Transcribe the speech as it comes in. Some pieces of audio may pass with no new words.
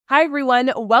Hi,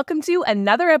 everyone. Welcome to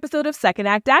another episode of Second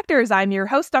Act Actors. I'm your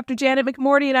host, Dr. Janet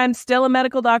McMorty, and I'm still a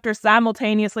medical doctor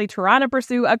simultaneously trying to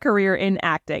pursue a career in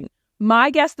acting. My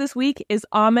guest this week is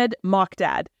Ahmed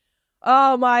Mokdad.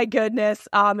 Oh, my goodness,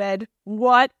 Ahmed.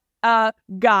 What a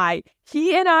guy.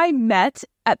 He and I met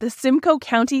at the Simcoe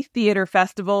County Theater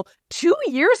Festival 2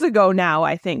 years ago now,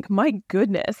 I think. My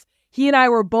goodness. He and I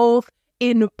were both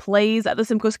in plays at the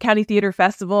Simcoe County Theater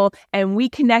Festival, and we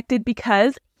connected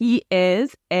because he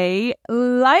is a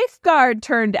lifeguard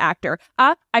turned actor.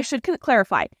 I should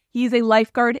clarify. He's a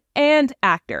lifeguard and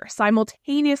actor,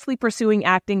 simultaneously pursuing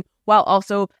acting while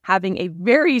also having a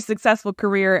very successful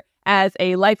career as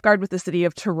a lifeguard with the city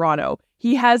of Toronto.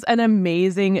 He has an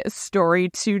amazing story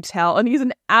to tell, and he's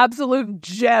an absolute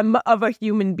gem of a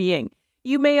human being.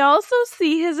 You may also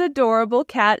see his adorable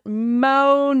cat,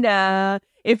 Mona,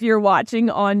 if you're watching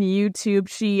on YouTube.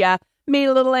 She made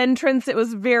a little entrance. It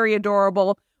was very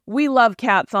adorable. We love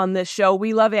cats on this show.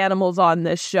 We love animals on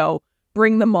this show.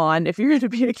 Bring them on if you're going to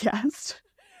be a guest.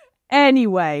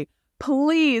 Anyway,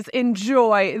 please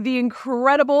enjoy the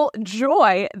incredible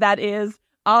joy that is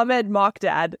Ahmed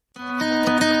Mokdad.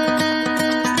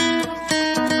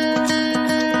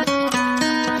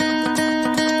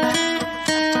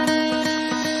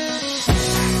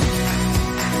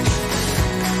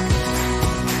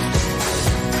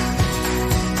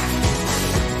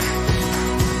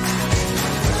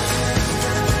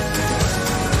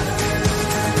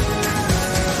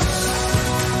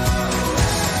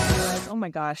 Oh my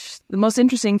gosh. The most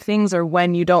interesting things are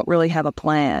when you don't really have a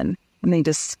plan and they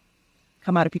just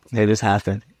come out of people's. They just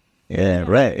happen. Yeah,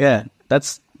 right. Yeah.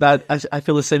 I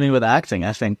feel the same way with acting.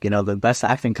 I think, the best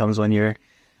acting comes when you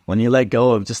let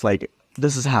go of just like,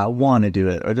 this is how I want to do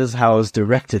it, or this is how I was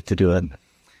directed to do it.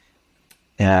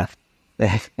 Yeah.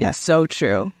 Yeah, so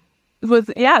true.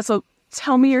 So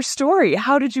tell me your story.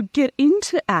 How did you get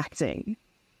into acting?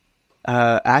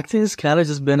 Acting has kind of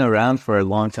just been around for a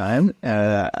long time.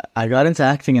 I got into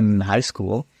acting in high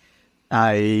school.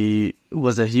 I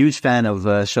was a huge fan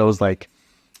of shows like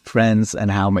Friends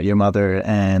and How I Met Your Mother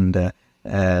and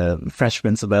Fresh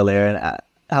Prince of Bel-Air. And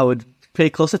I would pay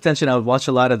close attention. I would watch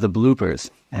a lot of the bloopers.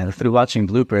 And through watching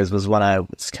bloopers was when I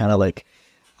was kind of like,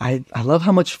 I love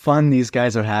how much fun these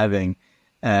guys are having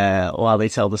while they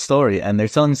tell the story. And they're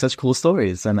telling such cool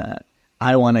stories. And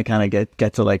I want to kind of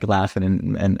get to like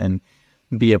laughing and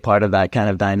be a part of that kind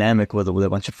of dynamic with a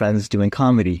bunch of friends doing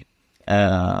comedy.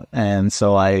 And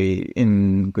so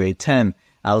in grade 10,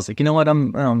 I was like, you know what,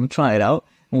 I'm try it out.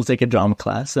 We'll take a drama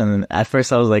class. And at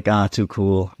first I was like, too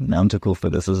cool. No, I'm too cool for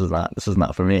this. This is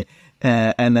not for me.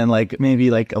 And then like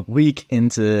maybe like a week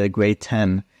into grade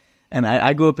 10, and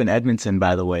I grew up in Edmonton,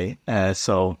 by the way.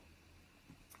 So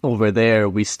over there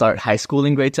we start high school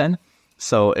in grade 10.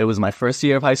 So it was my first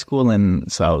year of high school. And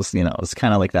so I was, it was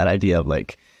kind of like that idea of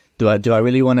like, do I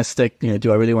really want to stick,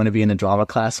 do I really want to be in a drama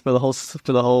class for the whole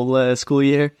school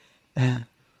year? And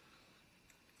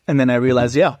then I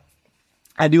realized, yeah,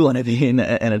 I do want to be in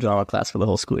a drama class for the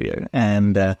whole school year.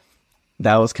 And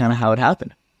that was kind of how it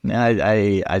happened.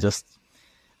 I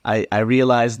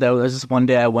realized that was just one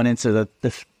day I went into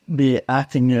the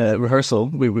acting rehearsal.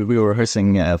 We were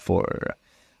rehearsing for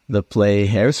the play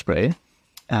Hairspray.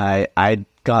 I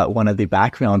got one of the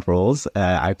background roles.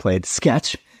 I played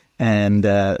Sketch. And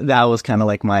that was kind of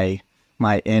like my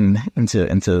into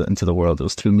the world. It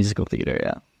was through musical theater,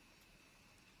 yeah.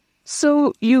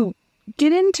 So you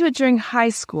get into it during high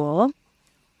school.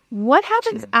 What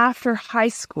happens after high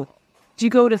school? Do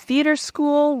you go to theater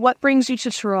school? What brings you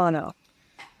to Toronto?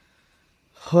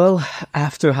 Well,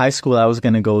 after high school, I was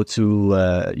going to go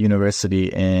to university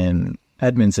in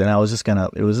Edmonton. It was just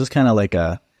kind of like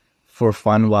a for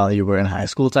fun while you were in high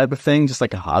school type of thing, just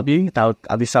like a hobby.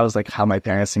 At least that was like how my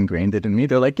parents ingrained it in me.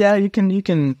 They're like, yeah, you can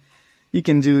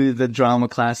do the drama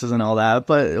classes and all that,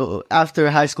 but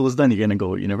after high school is done, you're going to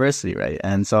go to university, right?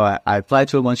 And so I applied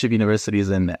to a bunch of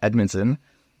universities in Edmonton,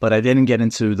 but I didn't get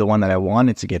into the one that I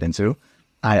wanted to get into.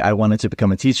 I wanted to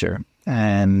become a teacher,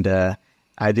 and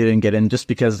I didn't get in just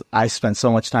because I spent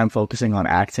so much time focusing on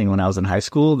acting when I was in high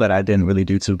school that I didn't really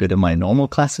do too good in my normal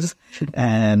classes.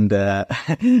 And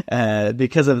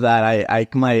because of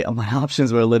that, my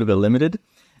options were a little bit limited.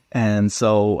 And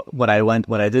so what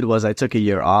I did was I took a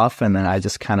year off, and then I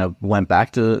just kind of went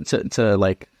back to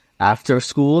like after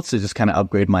school to just kind of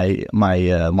upgrade my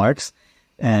marks.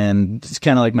 And just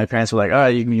kind of like my parents were like, all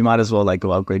right, you might as well like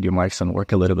go upgrade your marks and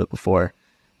work a little bit before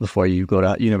you go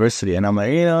to university. And I'm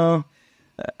like,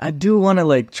 I do want to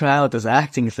like try out this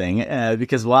acting thing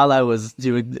because while I was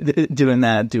doing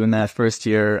that first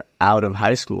year out of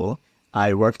high school,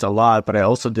 I worked a lot, but I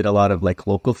also did a lot of like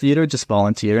local theater, just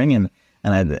volunteering. And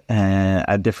and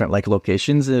at different like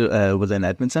locations within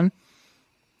Edmonton.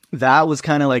 That was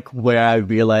kind of like where I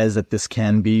realized that this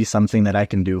can be something that I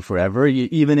can do forever,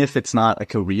 even if it's not a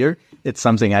career. It's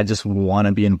something I just want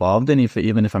to be involved in,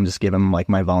 even if I'm just giving like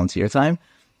my volunteer time,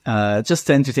 just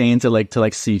to entertain, to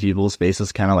see people's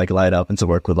faces kind of like light up and to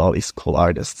work with all these cool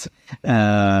artists.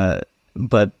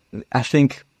 But I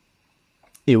think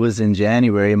it was in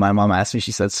January. My mom asked me.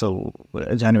 She said, "So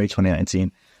January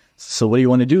 2019. So what do you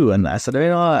want to do?" And I said,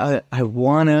 I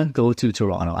want to go to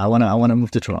Toronto. I want to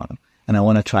move to Toronto. And I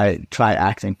want to try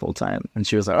acting full time." And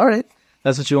she was like, "All right,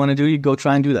 that's what you want to do. You go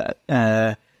try and do that."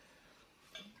 At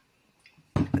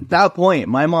that point,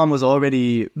 my mom was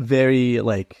already very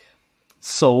like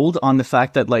sold on the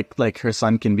fact that like her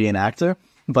son can be an actor.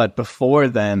 But before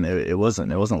then, it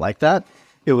wasn't like that.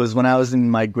 It was when I was in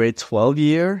my grade 12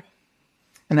 year,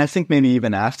 and I think maybe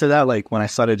even after that, like when I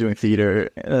started doing theater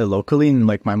locally, and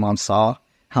like my mom saw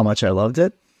how much I loved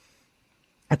it.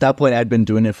 At that point, I'd been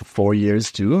doing it for 4 years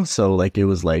too. So like it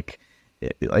was like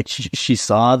she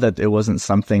saw that it wasn't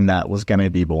something that was gonna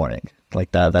be boring,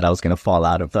 like that I was gonna fall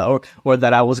out of that, or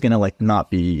that I was gonna like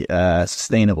not be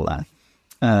sustainable at,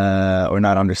 or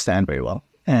not understand very well.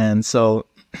 And so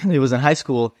it was in high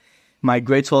school, my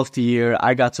grade 12th year,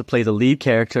 I got to play the lead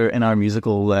character in our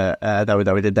musical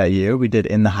that we did that year. We did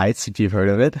In the Heights, if you've heard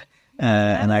of it.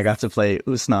 And I got to play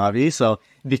Usnavi. So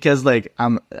because like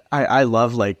I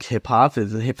love like hip hop.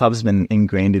 Hip hop's been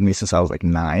ingrained in me since I was like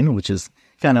 9, which is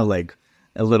kind of like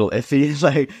a little iffy.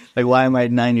 like why am I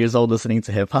 9 years old listening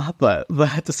to hip hop? But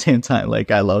at the same time,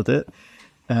 like I loved it.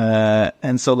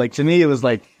 And so like to me, it was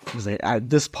like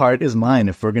this part is mine.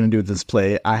 If we're gonna do this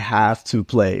play, I have to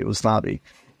play Usnavi.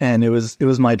 And it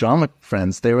was my drama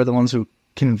friends. They were the ones who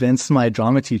convinced my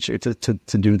drama teacher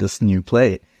to do this new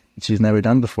play. She's never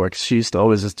done before, because she used to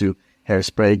always just do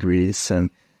Hairspray, Grease, and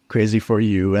Crazy for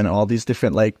You, and all these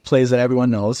different like plays that everyone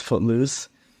knows, Footloose.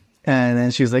 And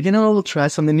then she was like, we'll try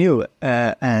something new.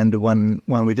 And when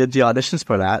we did the auditions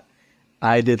for that,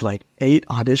 I did like 8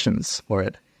 auditions for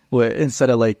it. Where instead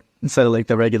of like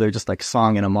the regular just like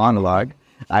song and a monologue,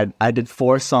 I did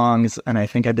 4 songs, and I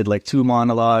think I did like 2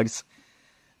 monologues,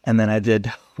 and then I did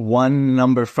 1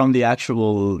 number from the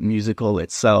actual musical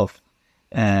itself.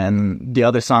 And the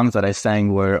other songs that I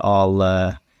sang were all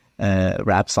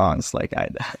rap songs. Like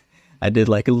I did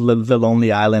like The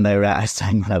Lonely Island. I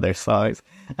sang one of their songs.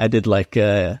 I did like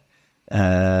oh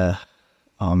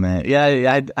man,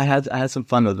 yeah. I had some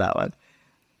fun with that one.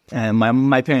 And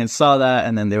my parents saw that,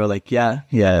 and then they were like, yeah,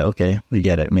 okay, we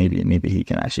get it. Maybe he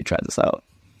can actually try this out.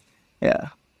 Yeah,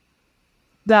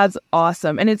 that's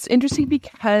awesome. And it's interesting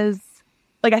because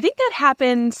like I think that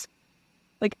happened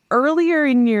like earlier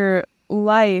in your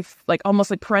life, like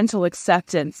almost like parental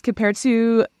acceptance, compared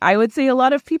to, I would say, a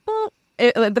lot of people,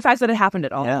 the fact that it happened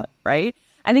at all, right?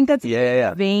 I think that's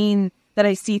the vein that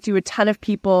I see through a ton of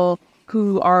people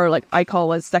who are like, I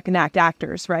call as second act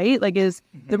actors, right? Like is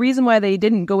the reason why they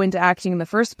didn't go into acting in the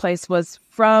first place was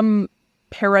from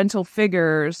parental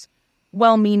figures,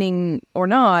 well-meaning or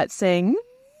not, saying,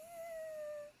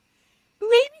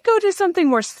 maybe go to something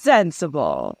more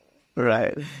sensible.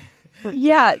 Right.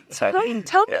 Yeah, tell me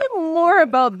more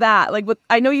about that. Like,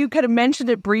 I know you kind of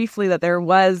mentioned it briefly that there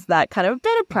was that kind of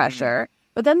bit of pressure,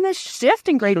 but then this shift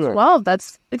in grade 12,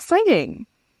 that's exciting.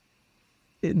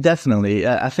 Definitely.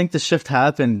 I think the shift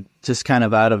happened just kind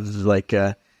of out of like,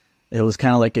 it was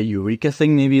kind of like a eureka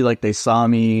thing. Maybe like they saw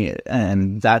me,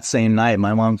 and that same night,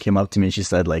 my mom came up to me and she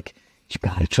said like, you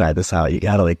gotta try this out. You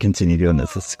gotta like continue doing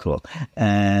this. This is cool.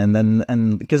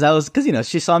 And because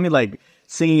she saw me like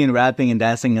singing and rapping and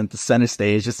dancing at the center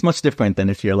stage. It's much different than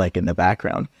if you're like in the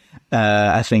background.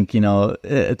 I think, to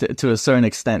a certain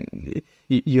extent,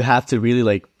 you have to really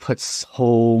like put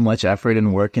so much effort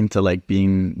and work into like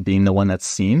being the one that's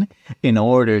seen in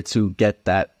order to get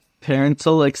that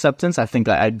parental acceptance. I think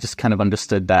I just kind of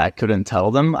understood that I couldn't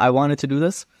tell them I wanted to do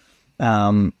this.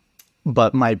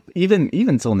 But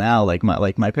even till now, like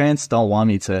my parents don't want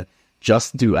me to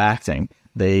just do acting.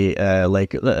 They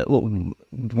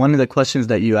one of the questions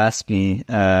that you asked me,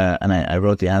 and I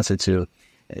wrote the answer to.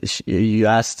 You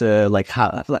asked like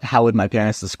how would my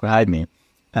parents describe me,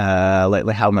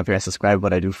 like how would my parents describe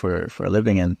what I do for a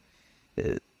living, and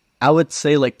I would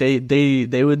say like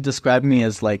they would describe me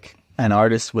as like an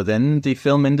artist within the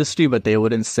film industry, but they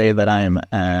wouldn't say that I am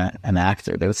an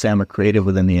actor. They would say I'm a creative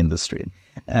within the industry.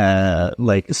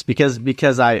 Like it's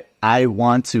because I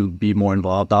want to be more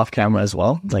involved off camera as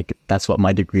well. Like that's what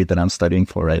my degree that I'm studying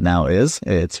for right now is.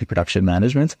 It's production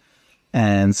management.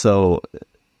 And so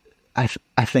I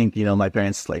think, my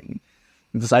parents like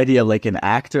this idea of like an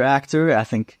actor, I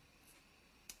think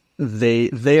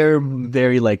they're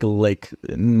very like I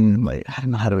don't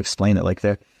know how to explain it. Like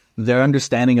they're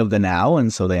understanding of the now,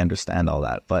 and so they understand all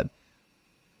that. But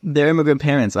they're immigrant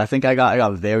parents. I think I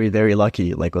got very, very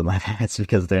lucky like with my parents,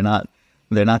 because they're not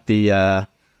the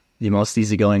most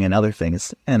easygoing in other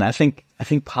things. And I think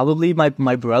probably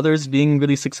my brothers being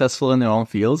really successful in their own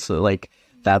fields, so like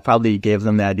that probably gave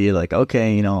them the idea like,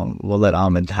 okay, you know, we'll let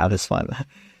Ahmed have his fun.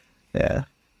 Yeah.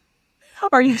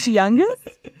 Are you the youngest?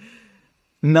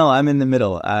 No, I'm in the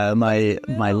middle. My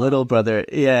little brother,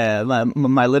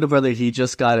 my little brother, he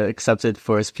just got accepted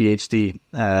for his PhD,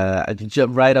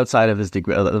 right outside of his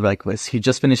degree. Like he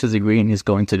just finished his degree and he's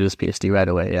going to do his PhD right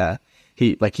away. Yeah,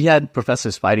 he had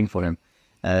professors fighting for him.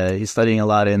 He's studying a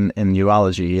lot in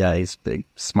neurology. Yeah, he's a big,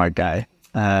 smart guy.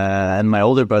 And my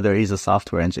older brother, he's a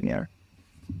software engineer.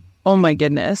 Oh my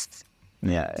goodness.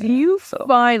 Yeah. Do you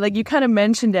find, like you kind of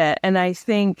mentioned it, and I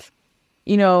think,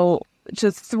 you know,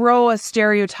 to throw a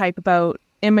stereotype about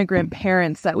immigrant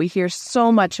parents that we hear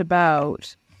so much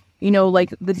about, you know,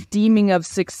 like the deeming of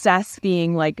success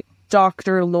being like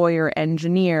doctor, lawyer,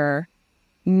 engineer,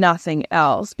 nothing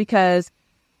else, because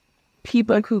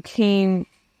people who came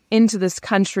into this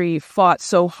country fought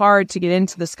so hard to get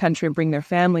into this country and bring their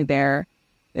family there.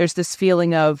 There's this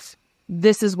feeling of,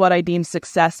 this is what I deem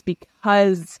success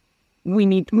because we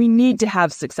need to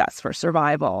have success for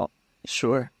survival.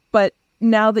 Sure. But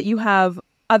now that you have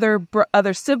other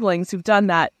siblings who've done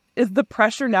that, is the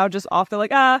pressure now just off? They're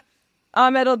like,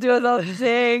 Ahmed will do his own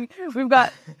thing. We've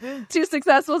got 2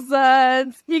 successful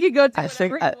sons. He can go do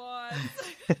whatever he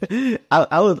wants.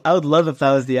 I would love if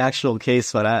that was the actual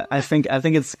case, but I think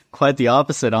it's quite the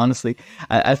opposite, honestly.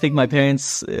 I think my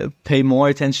parents pay more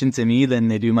attention to me than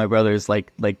they do my brothers.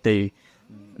 Like they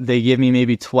give me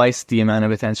maybe twice the amount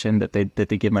of attention that they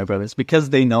give my brothers,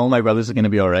 because they know my brothers are going to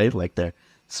be all right. Like they're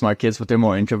smart kids, but they're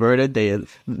more introverted.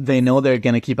 They know they're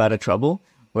going to keep out of trouble.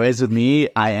 Whereas with me,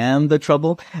 I am the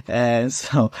trouble. And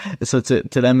so to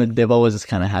them, they've always just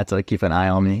kind of had to like keep an eye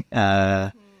on me.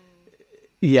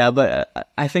 Yeah,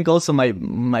 but I think also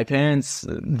my parents,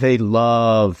 they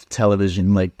love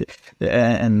television, like,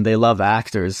 and they love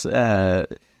actors.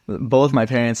 Both my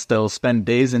parents, they'll spend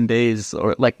days and days,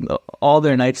 or like all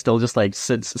their nights, they'll just like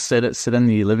sit in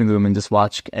the living room and just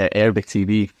watch Arabic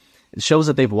TV, shows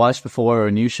that they've watched before,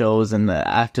 or new shows, and the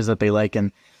actors that they like.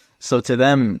 And so to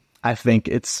them, I think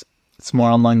it's more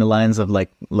along the lines of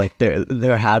like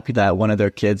they're happy that one of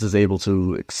their kids is able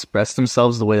to express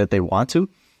themselves the way that they want to,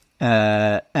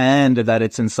 and that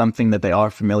it's in something that they are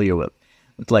familiar with.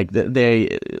 Like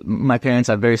my parents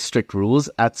have very strict rules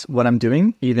at what I'm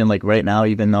doing. Even like right now,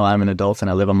 even though I'm an adult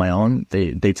and I live on my own,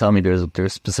 they tell me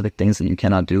there's specific things that you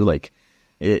cannot do. Like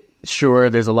sure,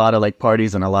 there's a lot of like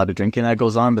parties and a lot of drinking that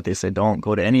goes on, but they say don't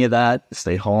go to any of that.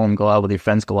 Stay home, go out with your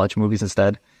friends, go watch movies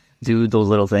instead. Do those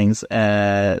little things.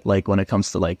 Like when it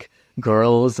comes to like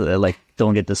girls, like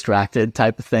don't get distracted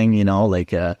type of thing, you know,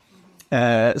 like,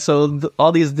 so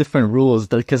all these different rules,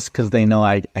 because they know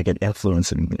I get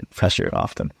influence and pressure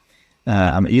often.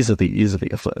 I'm easily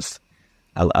influenced.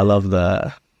 I love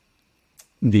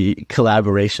the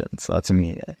collaboration. So to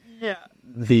me, yeah,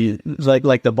 the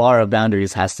like the bar of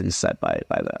boundaries has to be set by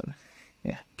them.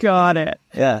 Yeah. Got it.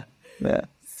 Yeah.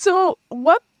 So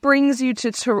what brings you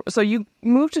to so you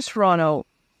moved to Toronto?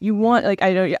 You want, like,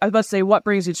 I know I was about to say what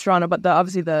brings you to Toronto, but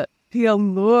obviously the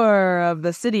allure of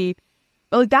the city.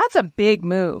 But like that's a big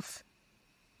move.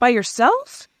 By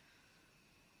yourself?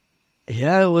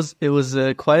 Yeah, it was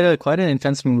quite an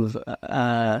intense move.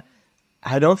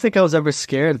 I don't think I was ever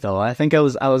scared though. I think I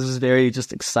was just very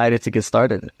just excited to get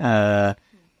started. To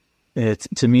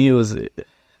me it was,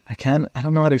 I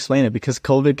don't know how to explain it, because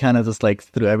COVID kind of just like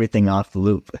threw everything off the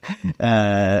loop.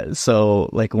 So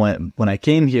like when I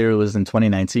came here, it was in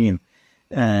 2019,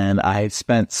 and I had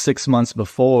spent 6 months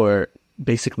before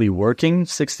basically working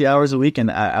 60 hours a week. And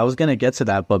I was going to get to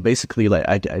that, but basically like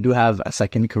I do have a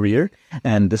second career,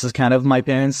 and this is kind of my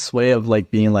parents' way of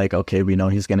like being like, okay, we know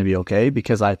he's going to be okay,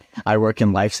 because I work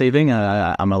in life saving.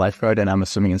 I'm a lifeguard and I'm a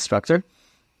swimming instructor.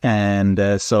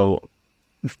 And so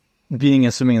being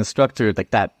a swimming instructor,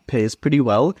 like that pays pretty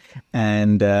well.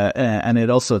 And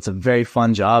it's a very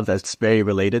fun job that's very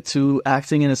related to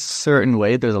acting in a certain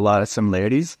way. There's a lot of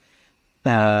similarities.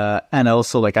 And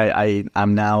also like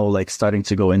I'm now like starting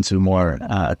to go into more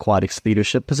aquatics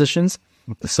leadership positions.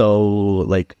 So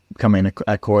like becoming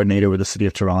a coordinator with the city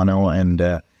of Toronto,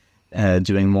 and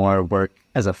doing more work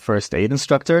as a first aid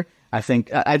instructor. I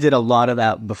think I did a lot of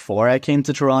that before I came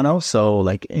to Toronto. So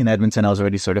like in Edmonton, I was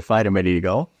already certified and ready to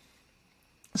go.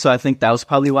 So I think that was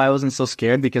probably why I wasn't so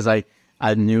scared, because I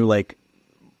knew like,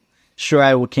 sure,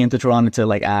 I came to Toronto to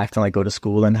like act and like go to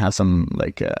school and have some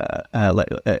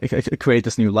create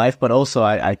this new life. But also,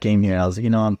 I came here. I was,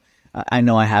 I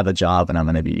know I have a job and I'm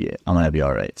gonna be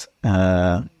all right.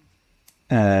 And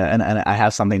I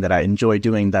have something that I enjoy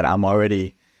doing that I'm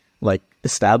already like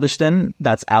established in.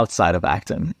 That's outside of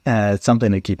acting. It's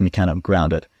something to keep me kind of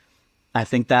grounded. I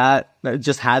think that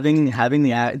just having the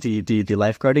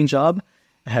lifeguarding job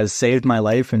has saved my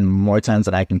life in more times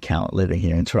than I can count living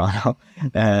here in Toronto,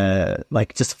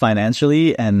 like just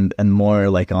financially and more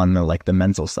like on the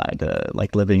mental side,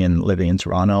 like living in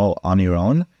Toronto on your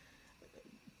own.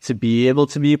 To be able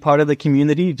to be part of the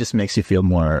community just makes you feel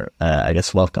more, I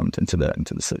guess, welcomed into the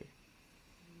city.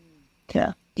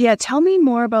 Yeah. Yeah. Tell me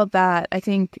more about that. I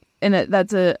think, and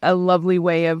that's a lovely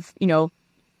way of,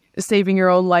 saving your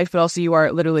own life, but also you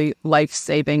are literally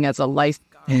life-saving as a lifeguard.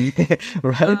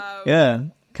 Right? Yeah.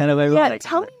 Kind of ironic. Yeah,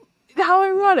 tell me how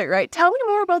ironic, right? Tell me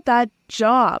more about that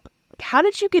job. How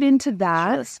did you get into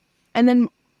that? And then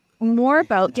more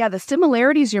about, the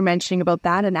similarities you're mentioning about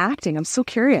that and acting. I'm so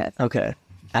curious. Okay.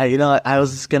 I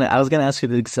was gonna ask you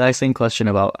the exact same question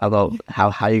about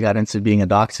how you got into being a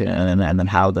doctor and then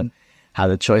how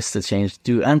the choice to change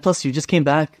and plus you just came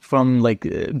back from like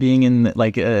being in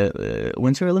like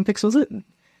Winter Olympics, was it?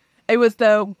 It was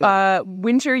the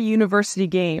Winter University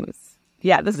Games.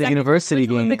 Yeah, the University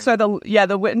Games. Olympics are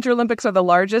the Winter Olympics are the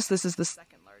largest. This is the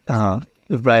second largest.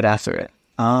 Right after it.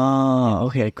 Oh,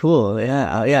 okay, cool.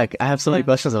 Yeah. I have so many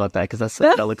questions about that because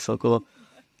that looks so cool.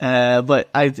 But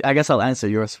I guess I'll answer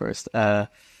yours first.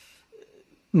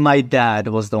 My dad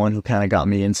was the one who kind of got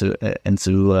me into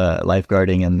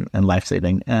lifeguarding and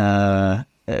lifesaving,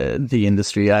 the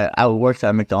industry. I worked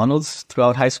at McDonald's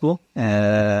throughout high school,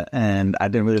 and I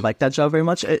didn't really like that job very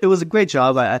much. It was a great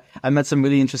job. I met some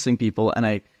really interesting people, and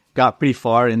I got pretty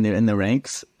far in the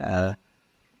ranks. I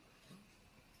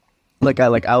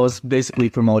was basically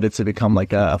promoted to become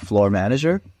like a floor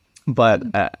manager, but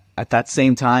at that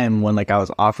same time when like I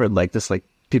was offered like this, like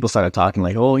people started talking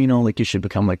like, oh, like you should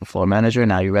become like a floor manager.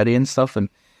 Now you're ready and stuff. And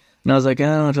I was like,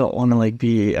 I don't want to like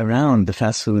be around the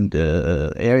fast food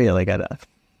area. Like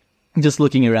just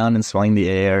looking around and smelling the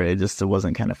air, it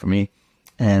wasn't kind of for me.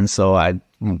 And so I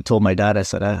told my dad, I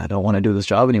said, I don't want to do this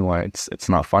job anymore. It's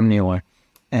not fun anymore.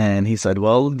 And he said,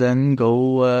 well, then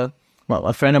go. Well,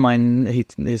 a friend of mine,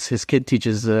 his kid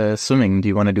teaches swimming. Do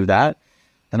you want to do that?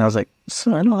 And I was like,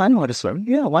 so I know how to swim.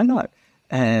 Yeah, why not?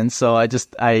 And so I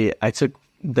took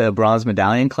the bronze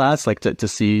medallion class, like to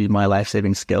see my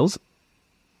life-saving skills.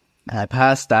 I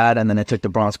passed that, and then I took the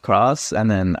bronze cross, and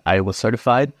then I was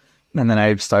certified. And then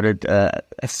I started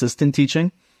assistant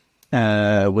teaching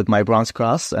with my bronze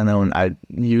cross, and then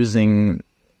using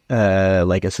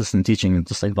like assistant teaching,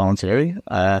 just like voluntary.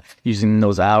 Using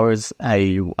those hours,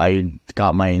 I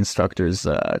got my instructor's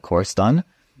course done.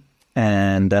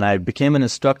 And then I became an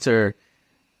instructor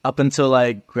up until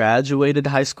I graduated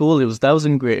high school. That was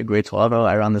in grade 12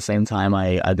 around the same time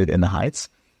I did In the Heights.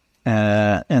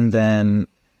 And then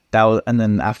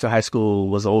after high school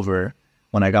was over,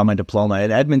 when I got my diploma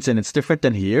in Edmonton, it's different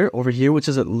than here. Over here, which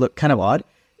is kind of odd,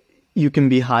 you can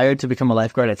be hired to become a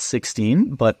lifeguard at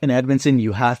 16, but in Edmonton,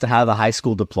 you have to have a high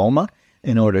school diploma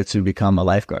in order to become a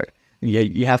lifeguard.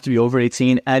 You have to be over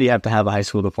 18 and you have to have a high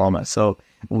school diploma. So,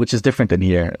 which is different than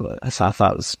here. So I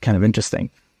thought it was kind of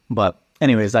interesting. But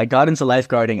anyways, I got into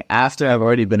lifeguarding after I've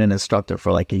already been an instructor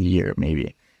for like a year,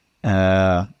 maybe.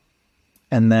 And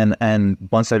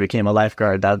once I became a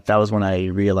lifeguard, that was when I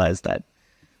realized that,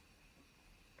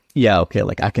 yeah, okay,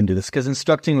 like I can do this. Because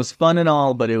instructing was fun and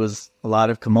all, but it was a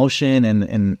lot of commotion.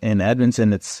 And in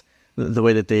Edmonton, it's the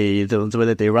way that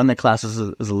they run the classes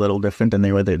is a little different than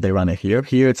the way they run it here.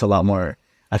 Here, it's a lot more,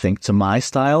 I think, to my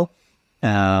style.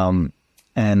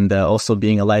 And also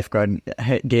being a lifeguard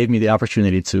gave me the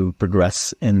opportunity to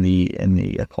progress in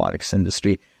the aquatics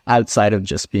industry outside of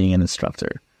just being an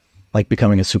instructor, like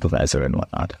becoming a supervisor and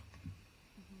whatnot.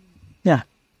 Yeah.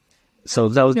 So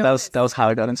that was how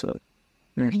I got into it.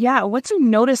 Yeah. What's your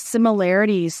noticed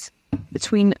similarities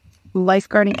between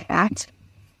lifeguarding and act?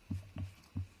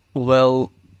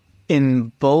 Well,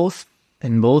 in both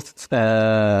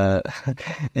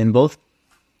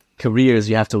careers,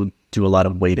 you have to do a lot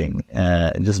of waiting,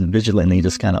 just vigilantly,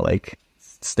 just kind of like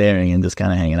staring and just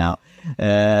kind of hanging out.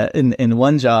 In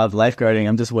one job, lifeguarding,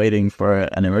 I'm just waiting for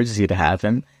an emergency to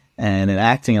happen, and in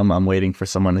acting, I'm waiting for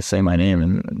someone to say my name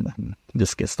and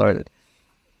just get started.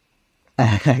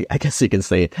 I guess you can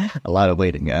say a lot of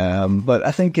waiting, but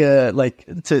I think like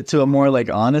to a more like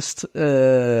honest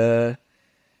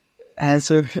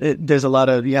answer, there's a lot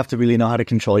of, you have to really know how to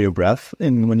control your breath,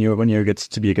 and when you're good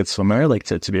to be a good swimmer, like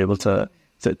to be able to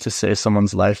save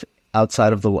someone's life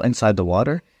inside the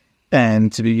water.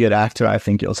 And to be a good actor, I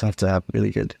think you also have to have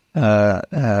really good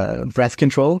breath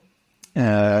control,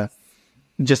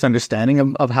 just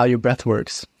understanding of how your breath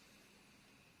works.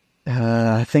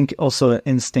 I think also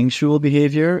instinctual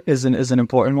behavior is an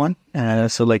important one.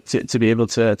 So like to be able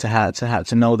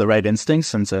to know the right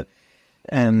instincts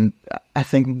and I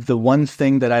think the one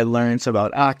thing that I learned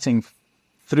about acting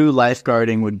through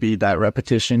lifeguarding would be that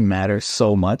repetition matters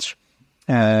so much.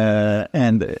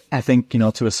 And I think,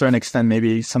 to a certain extent,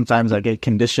 maybe sometimes I get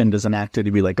conditioned as an actor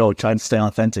to be like, oh, try to stay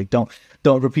authentic. Don't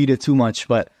repeat it too much.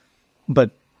 But,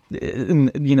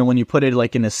 when you put it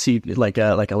like in a seat, like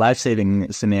a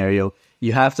life-saving scenario,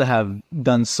 you have to have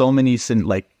done so many,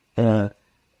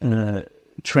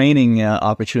 training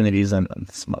opportunities and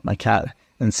my cat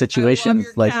and situations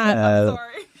like, I'm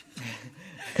sorry.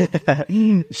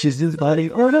 she's just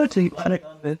like, oh no,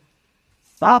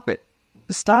 stop it.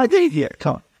 Stop it here.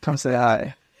 Come say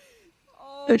hi.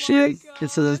 Oh There she is.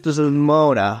 This is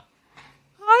Mona.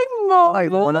 Hi, Mona. Hi,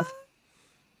 Mona.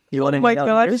 You want to Oh my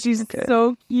God, she's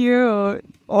so cute.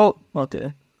 Oh,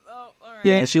 okay. Oh, all right.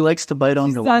 Yeah, she likes to bite on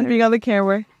the Son wire. being on the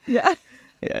camera. Yeah.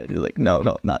 Yeah, you're like,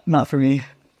 no, not for me.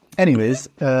 Anyways,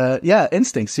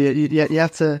 instincts. You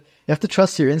have to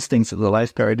trust your instincts as a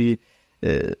lifeguard.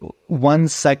 1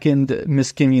 second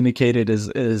miscommunicated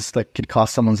is like could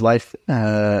cost someone's life,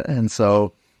 and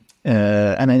so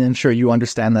and I'm sure you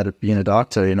understand that being a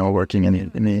doctor, working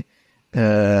in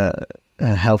the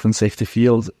health and safety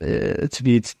field,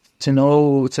 to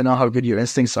know how good your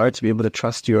instincts are, to be able to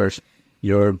trust your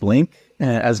blink,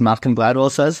 as Malcolm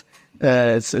Gladwell says,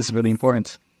 it's really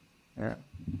important. Yeah.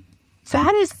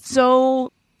 That is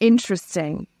so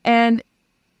interesting. And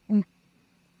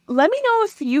let me know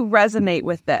if you resonate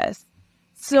with this.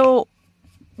 So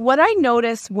what I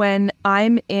notice when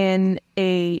I'm in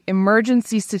a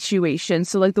emergency situation,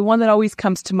 so like the one that always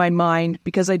comes to my mind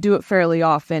because I do it fairly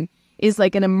often, is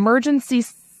like an emergency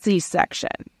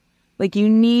C-section. Like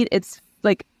it's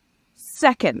like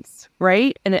seconds,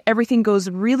 right? And everything goes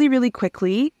really, really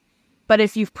quickly. But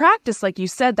if you've practiced, like you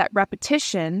said, that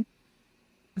repetition,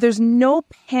 there's no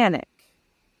panic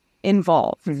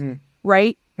involved,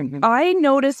 right? I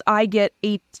notice I get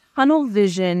a tunnel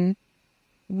vision,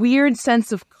 weird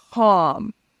sense of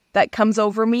calm that comes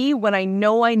over me when I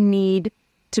know I need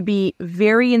to be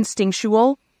very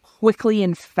instinctual, quickly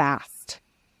and fast.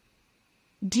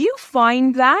 Do you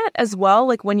find that as well?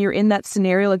 Like when you're in that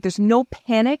scenario, like there's no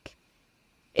panic.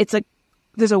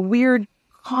 There's a weird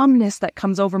calmness that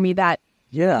comes over me that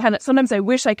kind of, sometimes I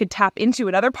wish I could tap into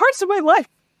in other parts of my life.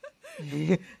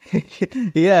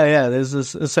 yeah. There's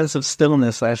a sense of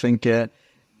stillness. I think. I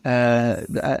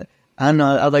don't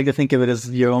know. I'd like to think of it as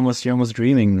you're almost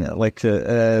dreaming, like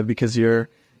because you're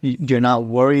not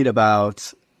worried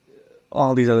about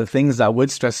all these other things that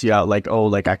would stress you out, like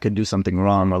I could do something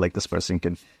wrong, or like this person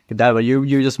could die. But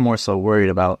you're just more so worried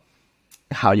about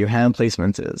how your hand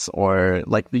placement is, or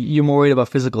like you're more worried about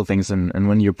physical things. And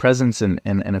when you're present in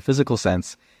a physical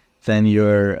sense, then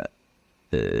your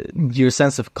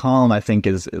sense of calm, I think,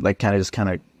 is like kind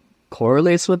of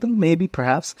correlates with them, maybe,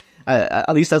 perhaps.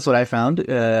 At least that's what I found.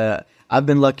 I've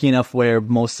been lucky enough where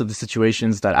most of the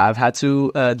situations that I've had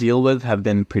to deal with have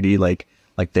been pretty like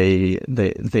they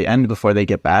end before they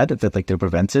get bad, that like they're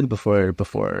prevented before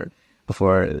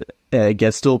it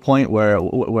gets to a point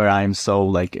where I'm so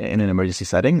like in an emergency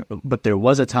setting. But there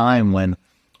was a time when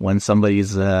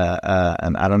somebody's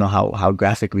and I don't know how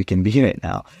graphic we can be right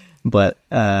now, but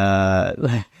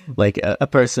like a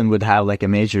person would have like a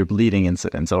major bleeding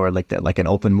incident, or like an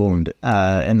open wound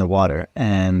in the water,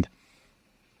 and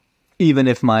even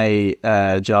if my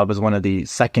job as one of the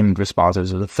second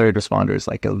responders or the third responders,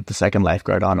 like the second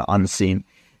lifeguard on the scene,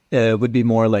 would be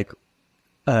more like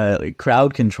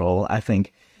crowd control, I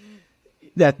think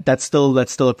that's still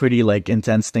a pretty like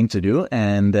intense thing to do,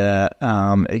 and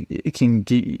you can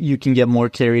get more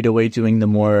carried away doing the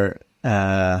more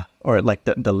or like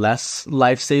the less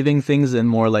life-saving things and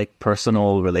more like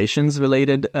personal relations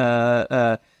related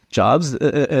jobs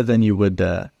than you would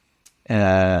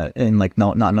in like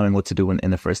not knowing what to do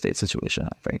in a first aid situation,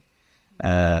 I think.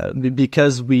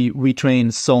 Because we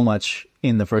train so much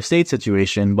in the first aid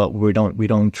situation, but we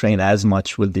don't train as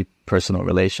much with the personal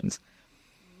relations.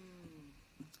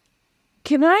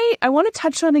 I want to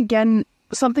touch on again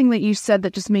something that you said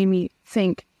that just made me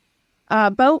think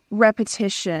about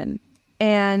repetition.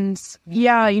 And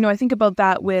I think about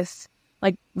that with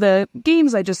like the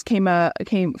games I just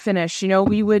finished.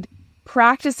 We would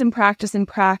practice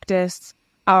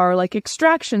our like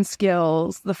extraction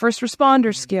skills, the first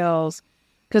responder skills,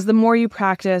 because the more you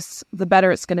practice, the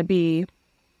better it's going to be.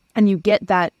 And you get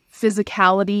that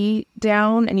physicality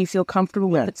down and you feel comfortable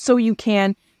with it, so you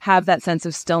can have that sense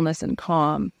of stillness and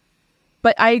calm.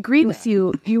 But I agree with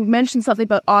you. You mentioned something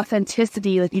about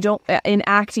authenticity. Like in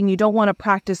acting, you don't want to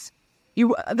practice.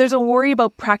 There's a worry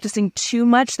about practicing too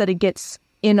much that it gets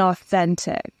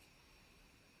inauthentic.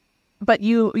 But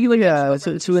to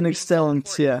an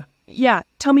extent, yeah. Yeah,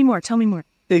 tell me more.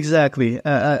 Exactly.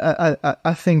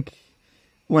 I think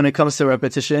when it comes to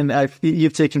repetition,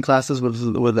 you've taken classes with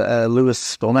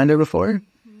Lewis Bowmander before.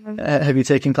 Mm-hmm. Have you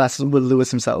taken classes with Lewis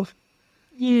himself?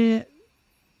 Yeah.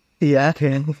 Yeah. He's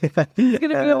going to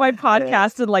be on my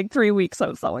podcast in like 3 weeks.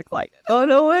 I'm so excited. Oh,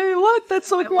 no way. What? That's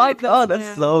so cool. Oh,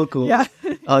 that's so cool. Yeah.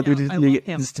 Oh, dude,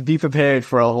 just to be prepared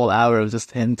for a whole hour of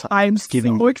just him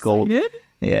giving so excited. gold.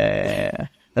 Yeah.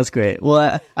 That's great.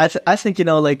 Well, I think,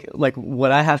 like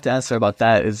what I have to answer about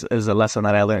that is a lesson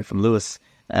that I learned from Lewis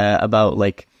about,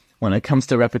 like, when it comes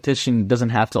to repetition, it doesn't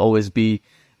have to always be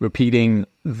repeating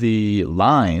the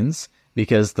lines,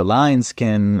 because the lines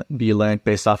can be learned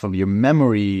based off of your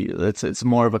memory. It's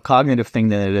more of a cognitive thing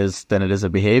than it is a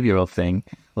behavioral thing.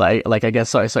 Like I guess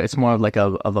sorry, it's more of like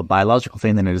of a biological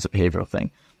thing than it is a behavioral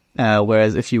thing.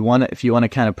 Whereas if you want to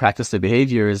kind of practice the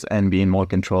behaviors and be in more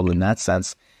control in that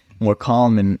sense, more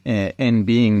calm and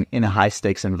being in a high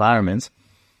stakes environment,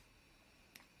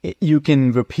 you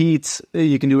can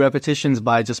do repetitions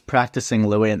by just practicing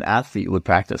the way an athlete would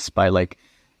practice, by, like,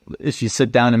 if you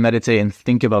sit down and meditate and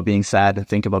think about being sad and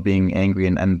think about being angry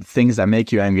and things that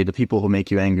make you angry, the people who make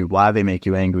you angry, why they make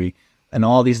you angry, and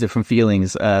all these different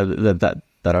feelings that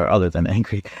are other than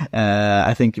angry.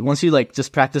 I think once you, like,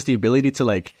 just practice the ability to,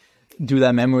 like, do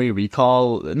that memory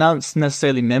recall, not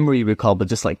necessarily memory recall, but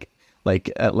just like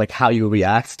how you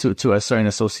react to a certain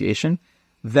association,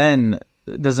 then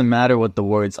it doesn't matter what the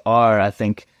words are. I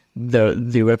think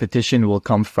the repetition will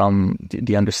come from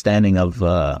the understanding of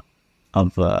what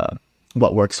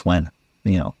works when,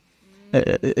 but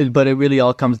it really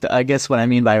all comes to, I guess what I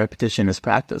mean by repetition is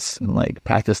practice, like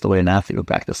practice the way an athlete would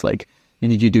practice. Like,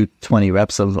 you do 20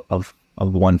 reps of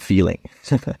one feeling.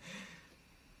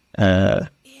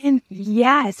 And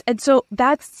yes. And so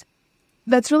that's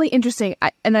really interesting.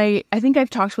 I think I've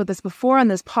talked about this before on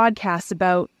this podcast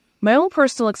about my own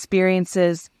personal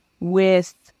experiences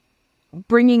with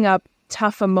bringing up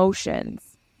tough emotions.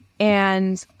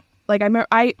 And, like, I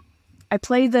get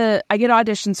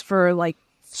auditions for, like,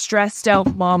 stressed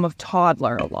out mom of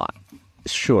toddler a lot.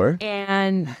 Sure.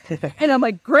 And I'm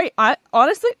like, great.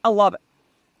 Honestly, I love it.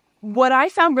 What I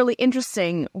found really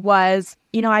interesting was,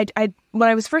 when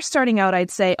I was first starting out, I'd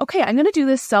say, okay, I'm going to do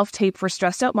this self-tape for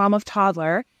stressed out mom of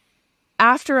toddler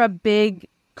after a big,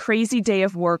 crazy day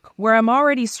of work where I'm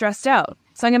already stressed out.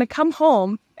 So I'm going to come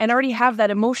home and already have that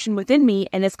emotion within me,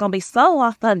 and it's going to be so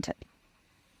authentic,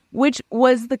 which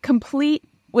was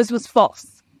was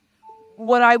false.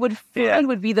 What I would find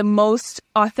would be the most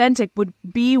authentic would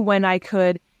be when I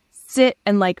could sit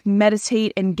and, like,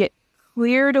 meditate and get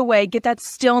cleared away, get that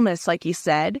stillness, like you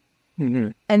said. Mm-hmm.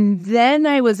 And then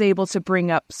I was able to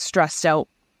bring up stressed out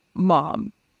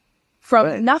mom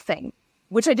from nothing,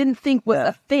 which I didn't think was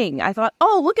a thing. I thought,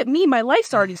 oh, look at me. My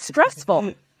life's already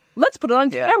stressful. Let's put it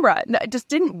on camera. No, it just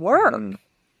didn't work,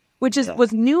 which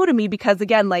was new to me because,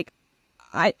 again, like,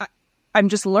 I'm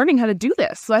just learning how to do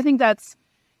this. So I think that's,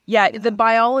 the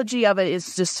biology of it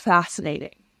is just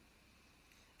fascinating.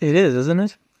 It is, isn't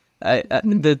it?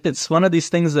 It's one of these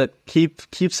things that keep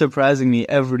surprising me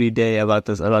every day about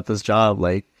this job.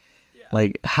 Like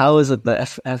how is it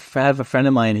that I have a friend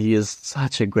of mine? He is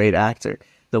such a great actor.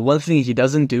 The one thing he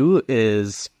doesn't do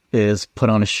is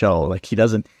put on a show. Like, he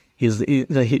doesn't. He's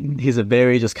a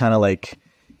very just kind of like.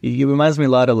 He reminds me a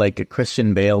lot of, like, a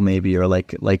Christian Bale maybe, or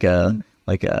like a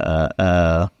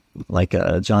Johnny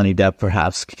Depp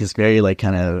perhaps. He's very, like,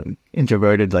 kind of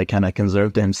introverted, like kind of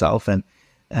conserved to himself, and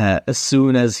as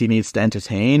soon as he needs to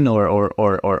entertain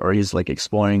or he's, like,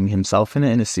 exploring himself in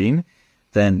a scene,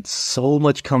 then so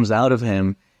much comes out of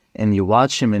him, and you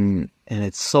watch him and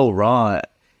it's so raw.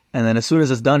 And then as soon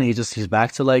as it's done, he's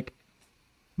back to, like,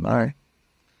 all right.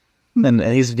 And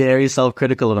he's very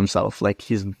self-critical of himself. Like,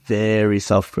 he's very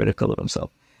self-critical of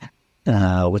himself,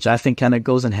 which I think kind of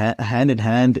goes hand in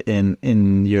hand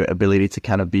in your ability to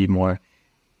kind of be more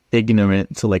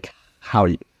ignorant to, like, how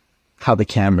the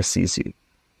camera sees you.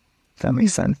 If that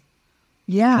makes sense.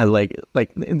 Yeah. Like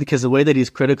because the way that he's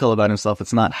critical about himself,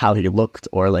 it's not how he looked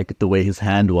or, like, the way his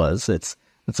hand was. It's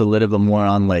a little bit more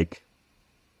on, like,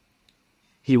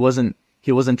 he wasn't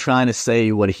trying to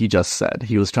say what he just said.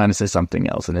 He was trying to say something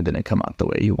else, and it didn't come out the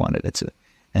way he wanted it to.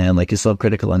 And, like, he's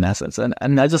self-critical in that sense. And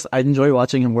I enjoy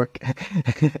watching him work.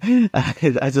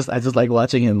 I just like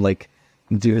watching him, like,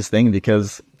 do his thing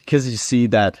because you see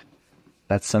that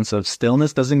sense of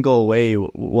stillness doesn't go away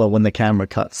when the camera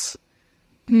cuts.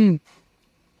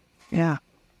 Yeah.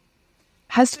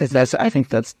 I think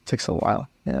that takes a while.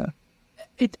 Yeah.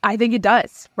 I think it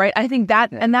does, right? I think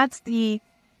that, and that's I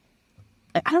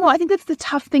don't know, I think that's the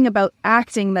tough thing about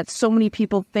acting, that so many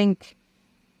people think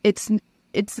it's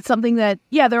something that,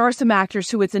 yeah, there are some actors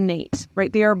who it's innate,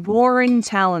 right? They are born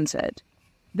talented.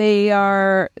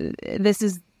 They're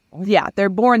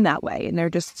born that way, and they're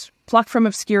just plucked from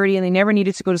obscurity, and they never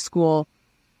needed to go to school.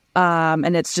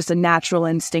 And it's just a natural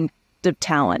instinctive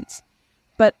talent.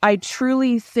 But I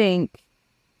truly think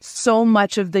so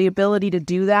much of the ability to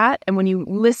do that, and when you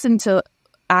listen to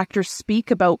actors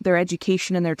speak about their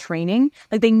education and their training,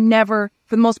 like they never,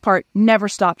 for the most part, never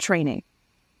stop training,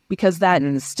 because that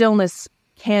stillness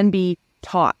can be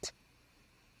taught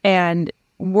and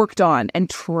worked on and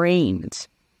trained.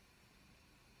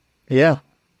 Yeah,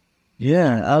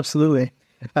 absolutely.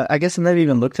 I guess I never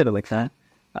even looked at it like that.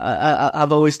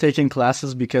 I've always taken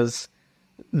classes because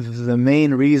the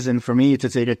main reason for me to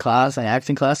take an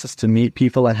acting class, is to meet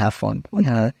people and have fun.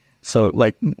 So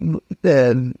like,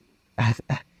 I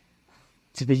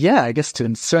guess to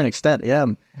a certain extent,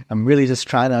 I'm really just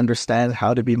trying to understand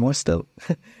how to be more still.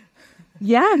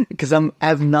 Yeah, because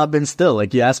I've not been still.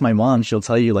 Like, you ask my mom, she'll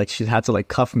tell you like she had to like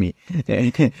cuff me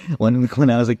when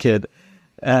I was a kid.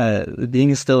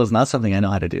 Being still is not something I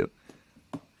know how to do.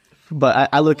 But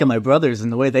I look at my brothers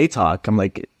and the way they talk, I'm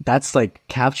like, that's like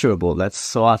capturable. That's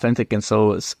so authentic and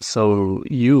so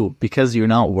you, because you're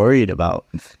not worried about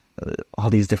all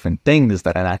these different things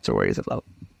that an actor worries about.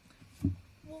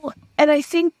 Well, and I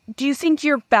think, do you think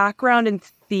your background in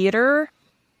theater,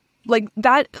 like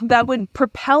that would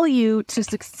propel you to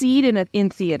succeed in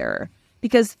theater?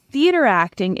 Because theater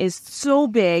acting is so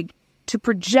big to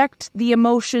project the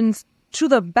emotions to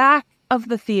the back of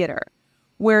the theater.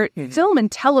 Where film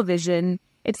and television,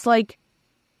 it's like,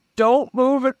 don't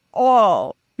move at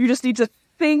all. You just need to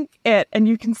think it, and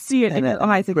you can see it in your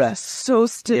eyes. It's so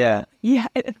still. Yeah,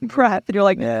 breath. And you're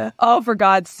like, oh, for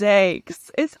God's sakes.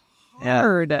 It's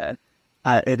hard.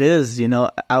 It is. You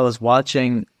know, I was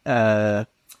watching this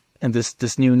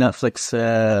new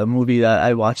Netflix movie that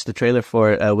I watched the trailer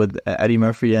for with Eddie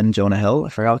Murphy and Jonah Hill. I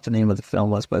forgot what the name of the film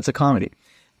was, but it's a comedy.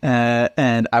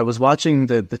 And I was watching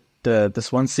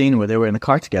this one scene where they were in the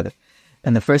car together,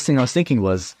 and the first thing I was thinking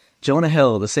was Jonah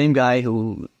Hill, the same guy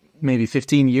who maybe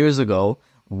 15 years ago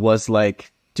was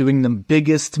like doing the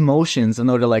biggest motions in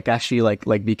order to like actually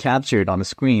like be captured on the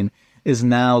screen, is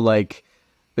now like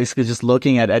basically just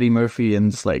looking at Eddie Murphy and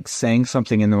just like saying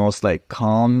something in the most like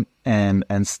calm and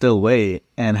still way,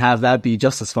 and have that be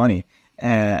just as funny.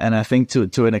 And I think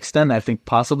to an extent, I think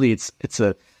possibly it's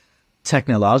a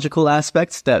technological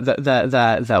aspects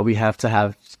that we have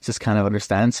to just kind of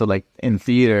understand. So like in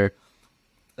theater,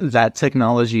 that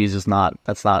technology is just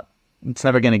it's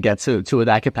never going to get to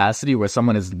that capacity where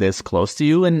someone is this close to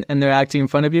you and they're acting in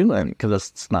front of you, and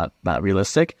because it's not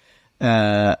realistic.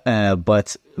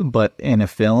 But in a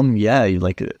film,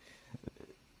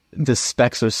 the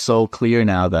specs are so clear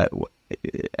now that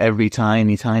every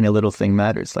tiny little thing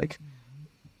matters. Like,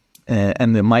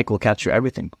 and the mic will capture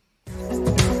everything.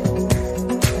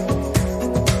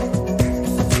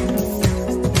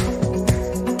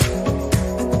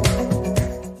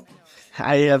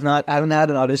 I haven't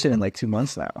had an audition in like 2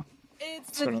 months now.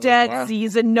 It's the dead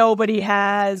season. Nobody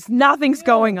has. Nothing's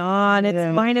going on. It's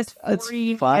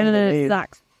 -3. And it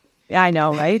sucks. Yeah, I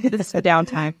know, right? It's a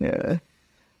downtime. Yeah.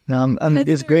 No,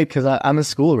 it's great because I'm in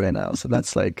school right now. So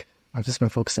that's like, I've just been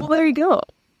focusing. Well, there you go.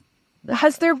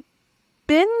 Has there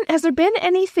been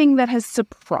anything that has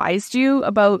surprised you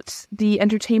about the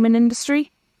entertainment industry?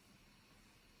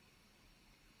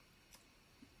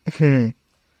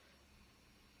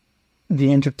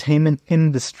 The entertainment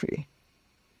industry.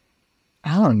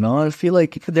 I don't know. I feel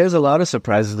like there's a lot of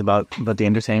surprises about the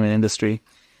entertainment industry.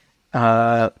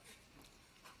 I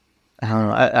don't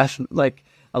know. I like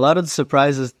a lot of the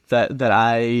surprises that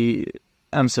I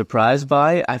am surprised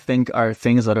by, I think, are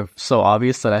things that are so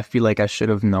obvious that I feel like I should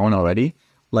have known already.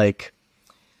 Like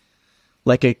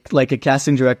a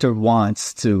casting director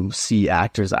wants to see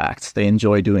actors act. They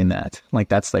enjoy doing that.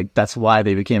 That's why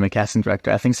they became a casting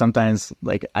director. I think sometimes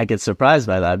like I get surprised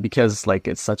by that because like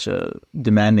it's such a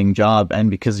demanding job, and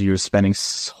because you're spending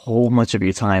so much of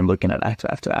your time looking at actor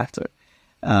after actor.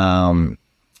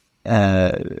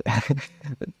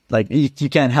 Like you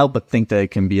can't help but think that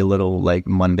it can be a little like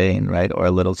mundane, right, or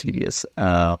a little tedious.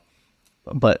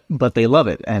 But they love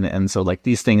it, and so like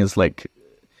these things like.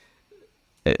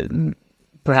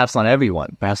 Perhaps not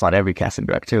everyone, perhaps not every casting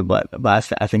director, but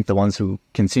I think the ones who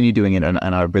continue doing it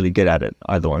and are really good at it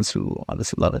are the ones who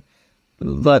obviously love it.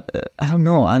 But I don't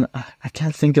know. I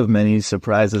can't think of many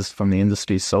surprises from the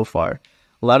industry so far.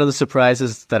 a lot of the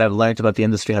surprises that I've learned about the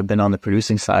industry have been on the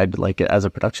producing side. Like as a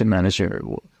production manager,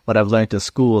 what I've learned in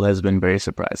school has been very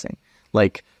surprising.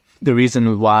 Like the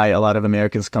reason why a lot of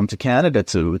Americans come to Canada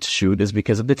to shoot is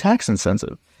because of the tax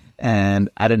incentive. And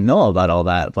I didn't know about all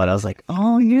that, but I was like,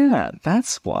 oh yeah,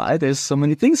 that's why there's so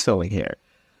many things filming here.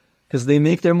 Because they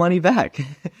make their money back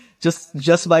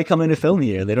just by coming to film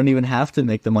here. They don't even have to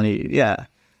make the money. Yeah.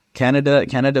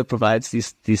 Canada provides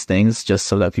these things just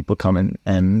so that people come in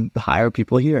and hire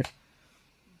people here.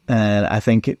 And I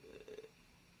think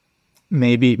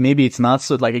maybe it's not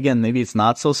so, like, again, maybe it's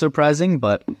not so surprising,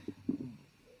 but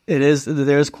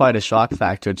there's quite a shock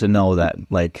factor to know that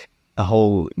like a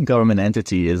whole government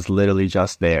entity is literally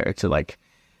just there to like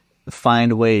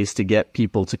find ways to get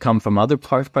people to come from other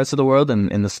parts of the world,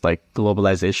 and in this like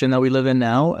globalization that we live in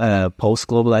now,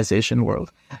 post-globalization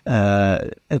world,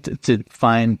 to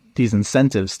find these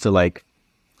incentives to like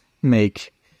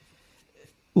make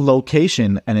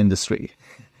location an industry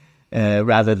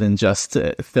rather than just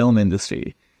film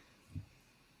industry.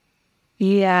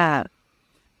 Yeah,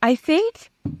 I think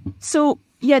so.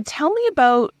 Yeah, tell me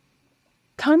about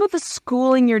the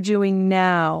schooling you're doing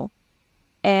now.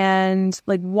 And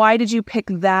like, why did you pick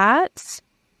that?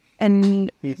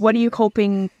 And what are you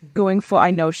hoping going for?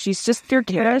 I know she's just your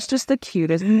kid. It's just the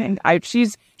cutest thing.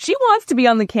 She wants to be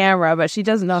on the camera, but she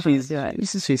doesn't know how to do it.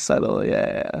 She's subtle,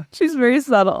 yeah. She's very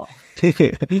subtle.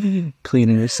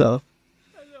 Cleaning herself.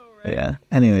 I know, right? Yeah.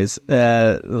 Anyways,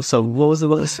 so what was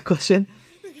the question?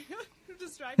 I'm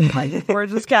distracted.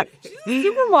 Gorgeous cat. She's a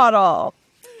supermodel.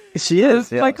 She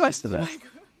is. My question. My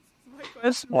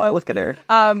question. Well, look at her.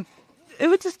 It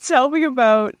would just tell me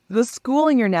about the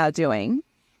schooling you're now doing,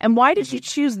 and why did you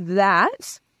choose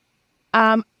that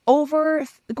over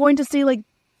going to see like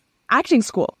acting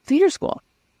school, theater school?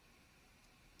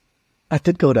 I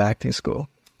did go to acting school.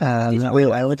 I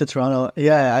went to Toronto.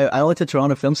 Yeah, I went to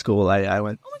Toronto Film School. I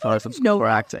went to film school for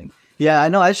acting. Yeah, I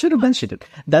know. I should have mentioned it.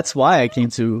 That's why I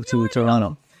came to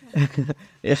Toronto.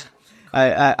 Yeah,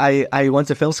 I went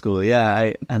to film school.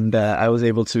 Yeah, I was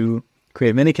able to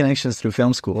create many connections through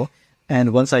film school.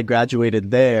 And once I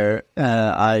graduated there,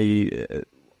 at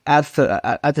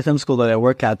the film school that I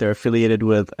work at, they're affiliated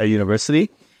with a university,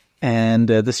 and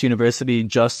this university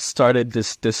just started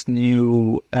this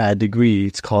new degree.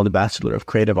 It's called the Bachelor of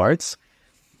Creative Arts,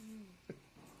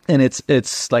 and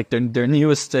it's like their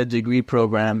newest degree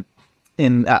program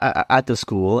at the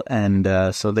school, and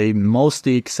so they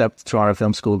mostly accept Toronto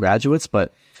Film School graduates,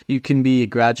 but you can be a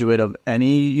graduate of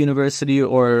any university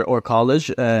or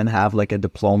college and have like a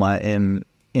diploma in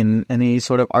any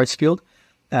sort of arts field,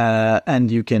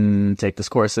 and you can take this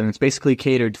course, and it's basically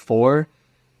catered for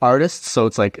artists. So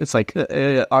it's like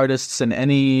artists in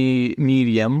any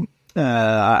medium.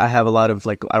 I have a lot of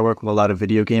I work with a lot of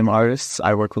video game artists.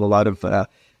 I work with a lot of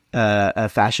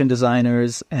fashion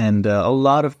designers and a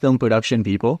lot of film production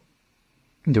people,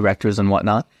 directors and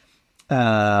whatnot.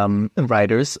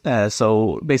 Writers.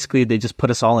 So basically they just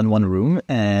put us all in one room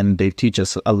and they teach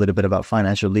us a little bit about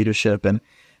financial leadership and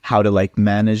how to like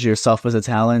manage yourself as a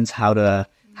talent, how to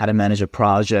manage a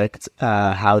project,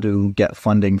 how to get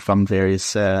funding from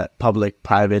various public,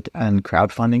 private, and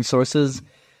crowdfunding sources.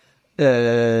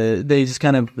 They just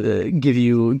kind of give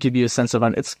you a sense of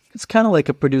it's kind of like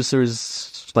a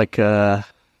producer's like a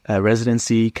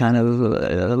residency kind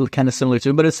of similar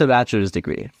to, but it's a bachelor's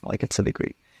degree. Like it's a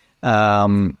degree.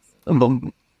 But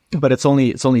it's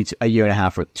only a year and a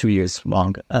half or 2 years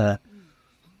long,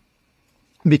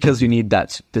 because you need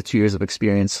the 2 years of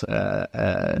experience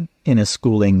in a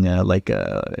schooling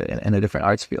in a different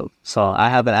arts field. So I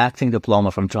have an acting diploma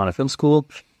from Toronto Film School,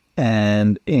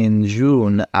 and in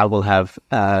June I will have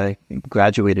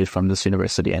graduated from this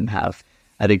university and have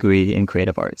a degree in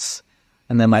creative arts.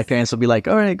 And then my parents will be like,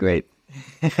 "All right, great."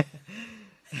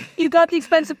 You got the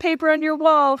expensive paper on your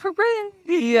wall. Hooray!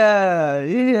 Yeah,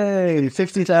 yay,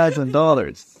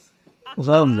 $50,000.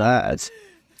 Love that.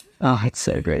 Oh, it's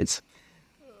so great.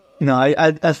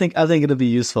 I think it'll be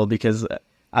useful because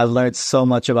I've learned so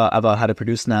much about how to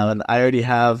produce now, and I already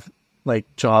have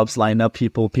like jobs lined up,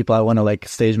 people I want to like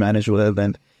stage manage with,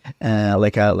 and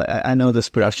I know this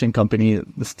production company,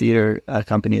 this theater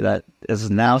company that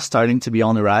is now starting to be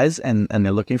on the rise, and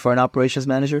they're looking for an operations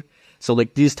manager. So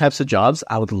like these types of jobs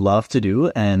I would love to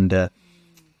do, and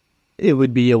it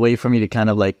would be a way for me to kind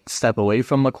of like step away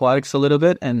from aquatics a little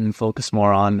bit and focus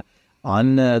more on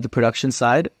the production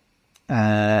side.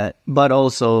 But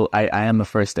also I am a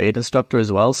first aid instructor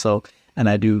as well. So, and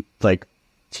I do like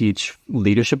teach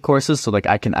leadership courses. So like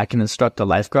I can instruct a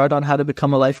lifeguard on how to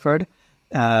become a lifeguard.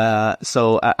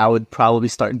 So I would probably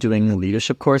start doing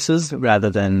leadership courses rather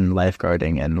than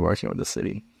lifeguarding and working with the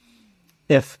city.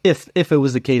 if it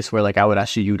was the case where like I would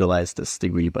actually utilize this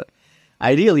degree. But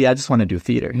ideally, I just want to do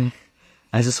theater.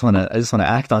 I just want to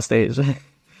act on stage.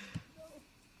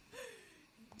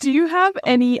 Do you have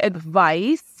any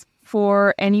advice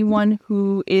for anyone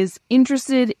who is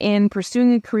interested in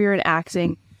pursuing a career in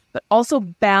acting, but also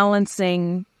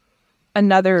balancing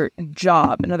another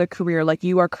job, another career like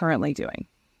you are currently doing?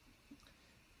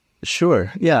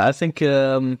 Sure. Yeah, I think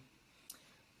I've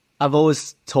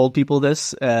always told people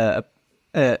this. A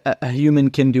human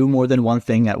can do more than one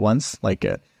thing at once. Like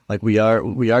we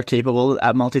are capable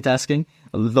at multitasking,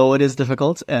 though it is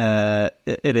difficult.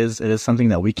 It is something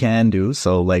that we can do.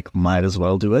 So like, might as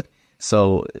well do it.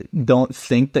 So don't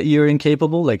think that you're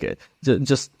incapable. Like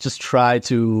just try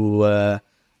to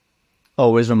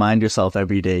always remind yourself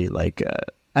every day. Like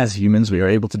as humans, we are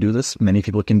able to do this. Many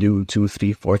people can do 2,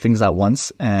 3, 4 things at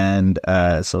once, and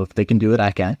so if they can do it,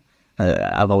 I can.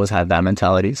 I've always had that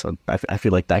mentality, so I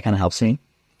feel like that kind of helps me.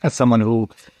 As someone who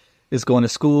is going to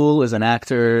school, is an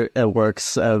actor,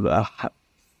 works a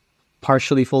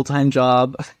partially full-time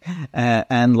job,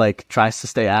 and like tries to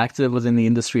stay active within the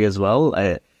industry as well.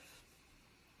 I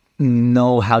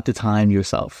know how to time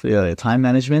yourself. Time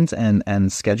management and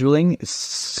scheduling is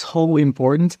so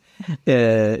important.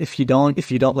 If you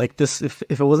don't like this, if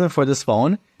it wasn't for this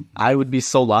phone, I would be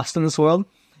so lost in this world.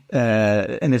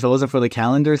 And if it wasn't for the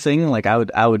calendar thing, like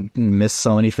I would miss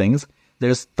so many things.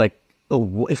 There's like,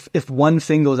 if one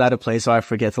thing goes out of place or I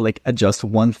forget to like adjust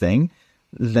one thing,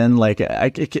 then like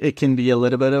it can be a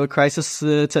little bit of a crisis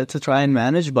to try and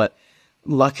manage. But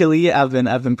luckily, I've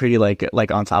been pretty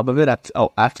like on top of it.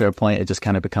 After a point, it just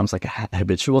kind of becomes like a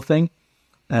habitual thing.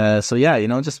 So yeah,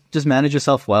 just manage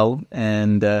yourself well,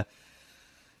 and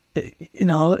commit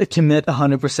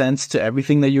 100% to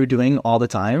everything that you're doing all the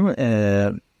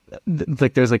time.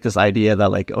 Like there's like this idea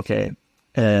that like, okay,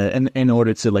 in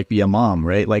order to like be a mom,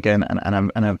 right? Like, and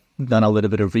I've done a little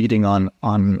bit of reading on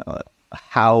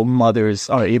how mothers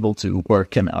are able to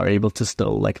work and are able to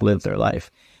still like live their life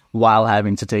while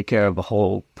having to take care of a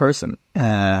whole person.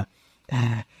 And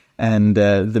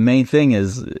the main thing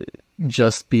is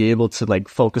just be able to like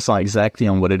focus on exactly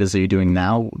on what it is that you're doing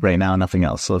right now, nothing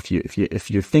else. So if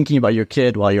you're thinking about your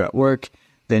kid while you're at work,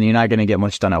 then you're not going to get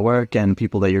much done at work, and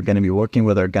people that you're going to be working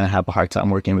with are going to have a hard time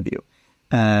working with you.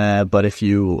 But if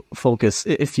you focus,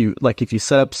 if you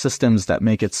set up systems that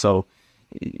make it so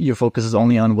your focus is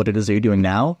only on what it is that you're doing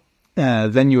now,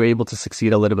 then you're able to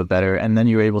succeed a little bit better, and then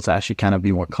you're able to actually kind of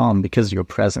be more calm because you're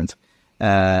present,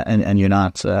 and you're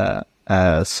not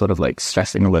sort of like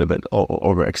stressing a little bit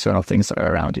over external things that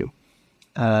are around you.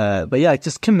 But yeah,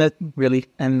 just commit really,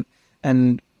 and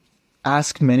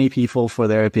ask many people for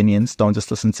their opinions. Don't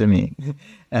just listen to me.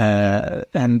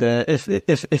 And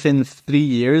if in 3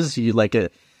 years you like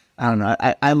it, I don't know.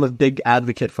 I'm a big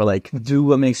advocate for like do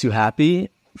what makes you happy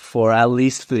for at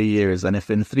least 3 years. And if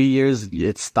in 3 years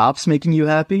it stops making you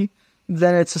happy,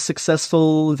 then it's a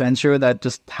successful venture that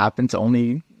just happened to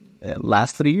only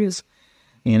last 3 years.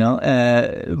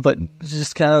 But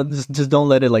just kind of just don't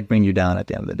let it like bring you down at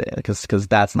the end of the day, because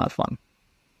that's not fun.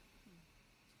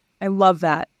 I love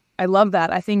that.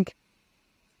 I think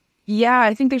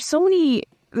there's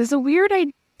a weird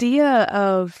idea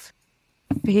of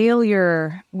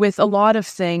failure with a lot of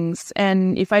things.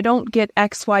 And if I don't get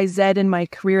X, Y, Z in my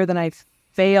career, then I've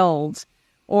failed.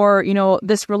 Or,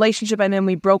 this relationship I'm in,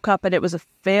 we broke up and it was a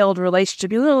failed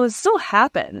relationship. It still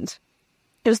happened.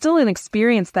 It was still an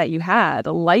experience that you had,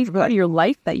 a life, your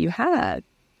life that you had.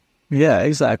 Yeah,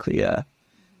 exactly. Yeah.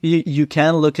 You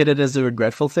can look at it as a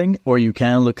regretful thing, or you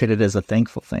can look at it as a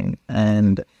thankful thing.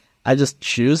 And I just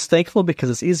choose thankful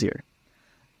because it's easier.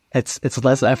 It's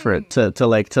less effort to have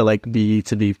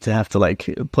to like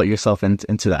put yourself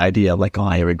into the idea of like, oh,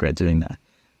 I regret doing that.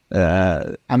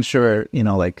 I'm sure,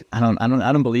 like I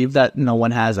don't believe that no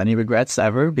one has any regrets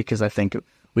ever, because I think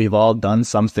we've all done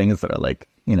some things that are like,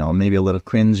 maybe a little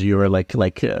cringy or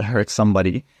like hurt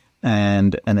somebody,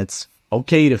 and it's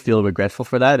okay to feel regretful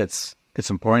for that. It's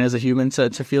important as a human to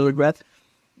feel regret,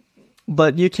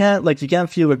 but you can't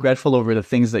feel regretful over the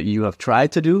things that you have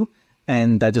tried to do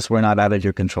and that just were not out of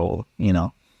your control.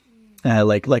 You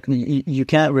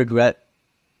can't regret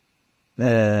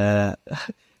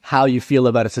how you feel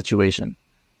about a situation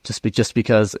just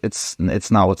because it's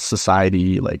not what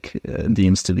society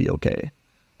deems to be okay.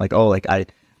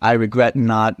 I regret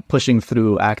not pushing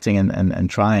through acting and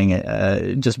trying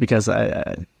it just because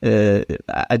I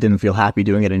didn't feel happy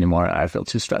doing it anymore. I felt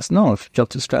too stressed. No, if you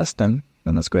felt too stressed, then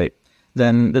that's great.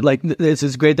 Then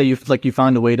it's great that you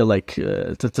found a way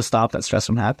to stop that stress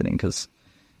from happening, because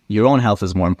your own health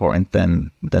is more important than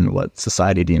what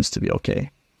society deems to be okay.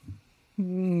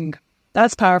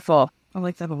 That's powerful. I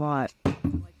like that a lot.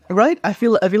 Right? I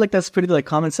feel like that's pretty like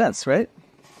common sense, right?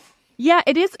 Yeah,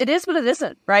 it is. It is, but it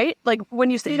isn't, right? Like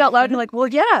when you say it out loud, you're like, well,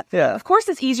 yeah, of course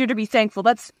it's easier to be thankful.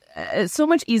 That's it's so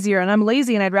much easier, and I'm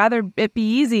lazy, and I'd rather it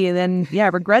be easy. And then,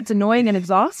 regret's annoying and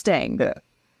exhausting.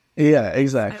 Yeah,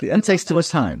 exactly. And it takes too much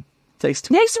time. Takes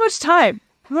too much time.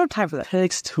 I don't have time for that.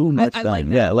 Takes too much time. Like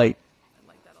I like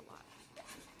that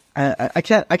a lot. I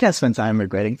can't spend time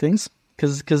regretting things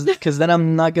because then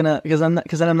I'm not gonna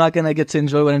get to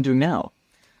enjoy what I'm doing now.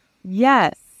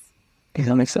 Yes. Does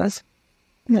that make sense?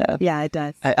 Yeah, it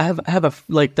does. I have a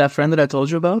like that friend that I told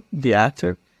you about, the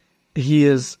actor. He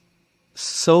is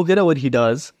so good at what he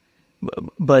does,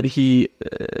 but he,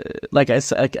 like I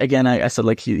said again, I said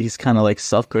like he's kind of like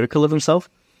self-critical of himself.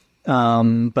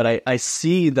 But I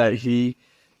see that he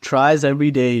tries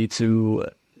every day to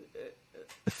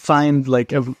find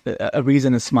like a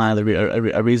reason to smile,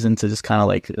 a reason to just kind of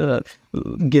like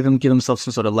give himself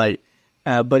some sort of light.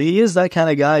 But he is that kind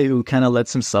of guy who kind of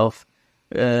lets himself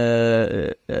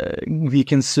be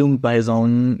consumed by his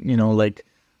own, like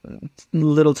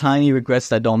little tiny regrets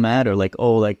that don't matter. Like,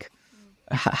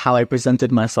 how I presented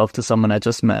myself to someone I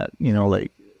just met,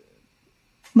 like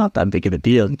not that big of a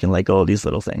deal. You can let go of these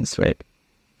little things, right?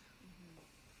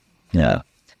 Yeah.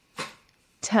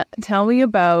 Tell me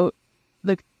about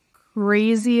the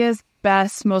craziest,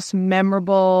 best, most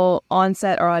memorable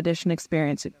on-set or audition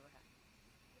experience you've ever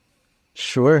had.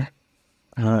 Sure.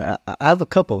 I have a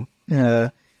couple.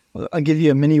 I'll give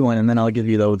you a mini one, and then I'll give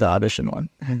you the audition one.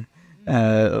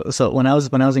 So when I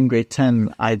was in grade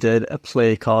 10, I did a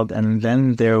play called "And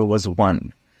Then There Was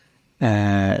One."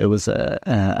 It was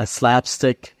a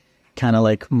slapstick kind of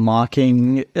like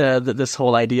mocking this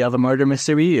whole idea of a murder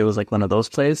mystery. It was like one of those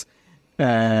plays.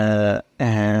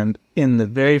 And in the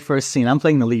very first scene, I'm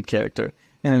playing the lead character.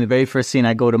 And in the very first scene,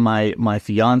 I go to my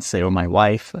fiance or my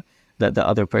wife, the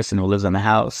other person who lives in the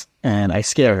house, and I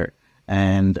scare her.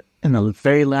 And in the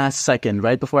very last second,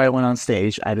 right before I went on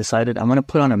stage, I decided I'm going to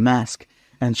put on a mask,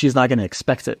 and she's not going to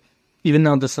expect it, even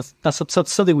though that's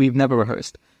something we've never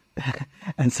rehearsed.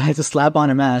 And so I had to slap on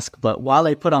a mask, but while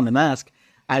I put on the mask,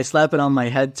 I slap it on my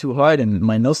head too hard, and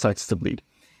my nose starts to bleed.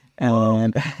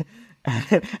 And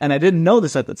and I didn't know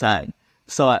this at the time.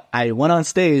 So I went on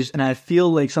stage, and I feel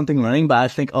like something running, but I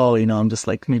think, I'm just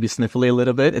like maybe sniffly a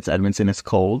little bit. It's Edmonton, it's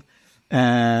cold.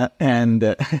 And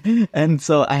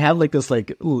so I have like this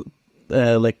like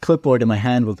clipboard in my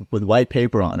hand with white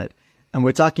paper on it, and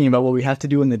we're talking about what we have to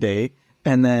do in the day.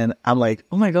 And then I'm like,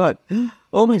 oh my god.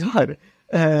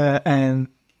 And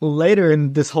later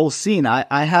in this whole scene,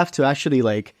 I have to actually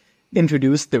like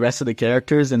introduce the rest of the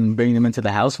characters and bring them into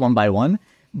the house one by one.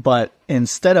 But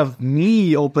instead of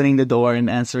me opening the door and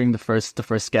answering the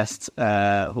first guest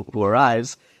who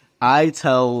arrives, I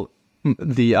tell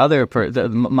the other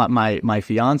my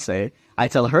fiance, I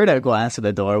tell her to go answer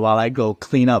the door while I go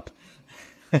clean up.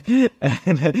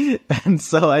 and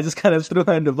so I just kind of threw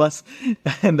her under the bus,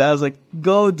 and I was like,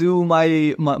 go do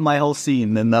my whole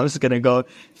scene, and I was just gonna go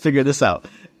figure this out.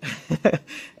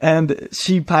 And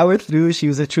she powered through. She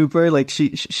was a trooper. Like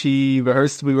we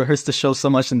rehearsed the show so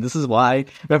much, and this is why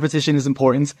repetition is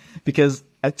important, because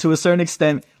to a certain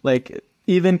extent, like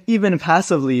even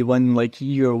passively, when like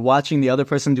you're watching the other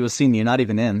person do a scene you're not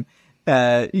even in,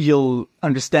 you'll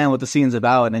understand what the scene's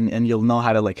about, and you'll know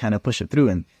how to like kind of push it through.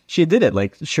 And she did it.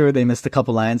 Like, sure, they missed a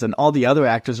couple lines, and all the other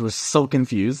actors were so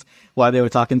confused while they were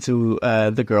talking to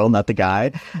the girl, not the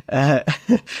guy.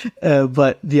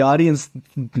 But the audience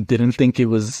didn't think it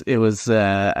was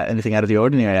anything out of the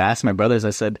ordinary. I asked my brothers.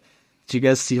 I said, "Did you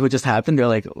guys see what just happened?" They're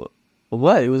like,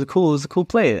 "What? It was a cool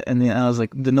play." And then I was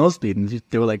like, "The nosebleed." And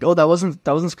they were like, "Oh, that wasn't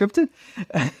scripted."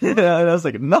 And I was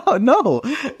like, "No."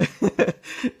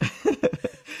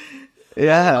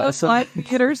 Yeah. I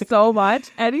hit her so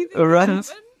much. Anything right? can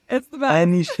happen. It's the best.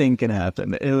 Anything can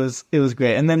happen. It was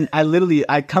great. And then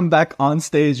I come back on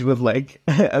stage with like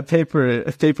a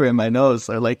paper in my nose,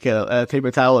 or like a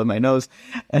paper towel in my nose,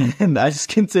 and I just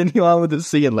continue on with the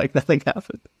scene like nothing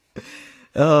happened.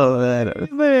 Oh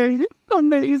man,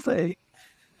 amazing.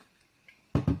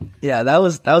 Yeah, that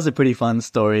was a pretty fun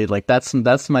story. Like that's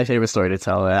my favorite story to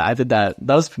tell. I did that.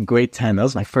 That was grade 10. That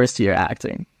was my first year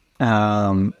acting.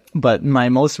 But my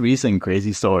most recent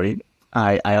crazy story,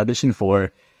 I auditioned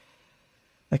for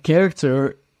a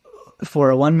character for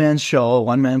a one-man show, a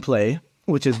one-man play,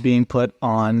 which is being put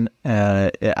on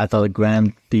at the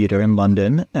Grand Theatre in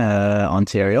London,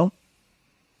 Ontario,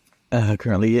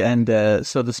 currently. And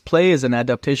so this play is an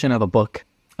adaptation of a book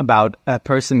about a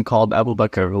person called Abu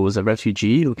Bakr, who was a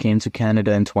refugee who came to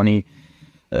Canada in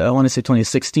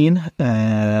 2016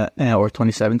 or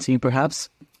 2017 perhaps.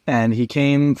 And he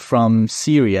came from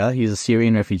Syria. He's a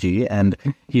Syrian refugee, and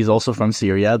he's also from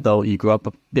Syria, though he grew up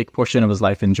a big portion of his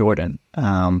life in Jordan.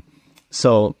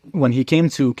 So when he came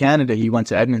to Canada, he went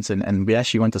to Edmonton, and we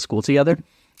actually went to school together.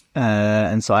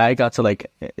 And so I got to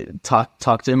like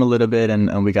talk to him a little bit,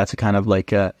 and we got to kind of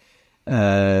like I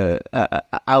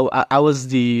was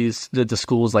the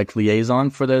school's like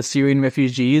liaison for the Syrian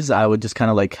refugees. I would just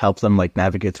kind of like help them like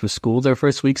navigate through school their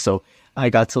first week. So I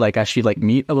got to like actually like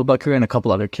meet Abu Bakr and a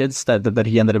couple other kids that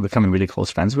he ended up becoming really close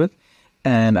friends with.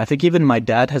 And I think even my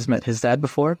dad has met his dad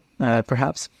before,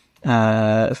 perhaps,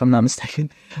 if I'm not mistaken.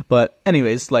 But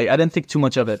anyways, like I didn't think too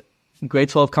much of it. Grade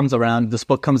 12 comes around, this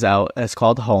book comes out, it's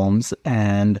called Holmes,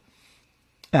 and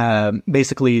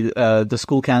basically the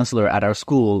school counselor at our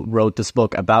school wrote this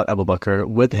book about Abu Bakr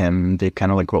with him. They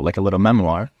kind of like wrote like a little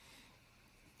memoir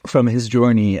from his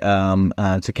journey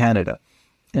to Canada.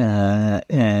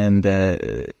 And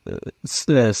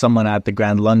someone at the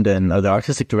Grand London, or the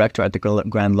artistic director at the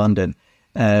Grand London,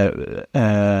 at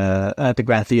the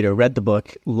Grand Theatre, read the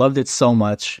book, loved it so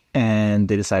much, and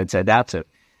they decided to adapt it.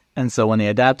 And so when they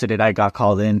adapted it, I got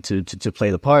called in to play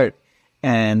the part.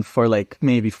 And for like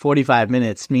maybe 45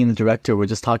 minutes, me and the director were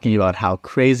just talking about how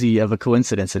crazy of a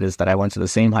coincidence it is that I went to the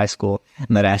same high school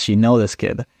and that I actually know this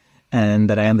kid, and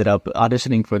that I ended up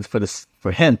auditioning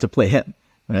for him to play him.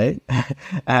 Right.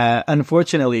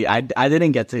 Unfortunately, I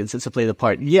didn't get to play the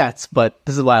part yet, but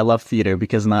this is why I love theater,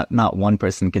 because not one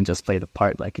person can just play the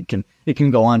part. Like it can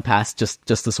go on past just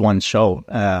this one show.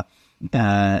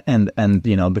 And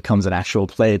you know, becomes an actual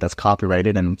play that's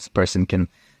copyrighted, and this person can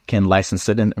license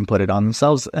it and put it on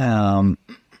themselves.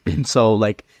 So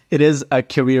like it is a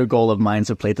career goal of mine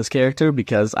to play this character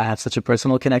because I have such a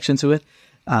personal connection to it.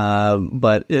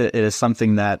 But it is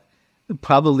something that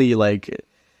probably like,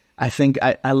 I think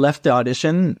I left the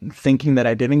audition thinking that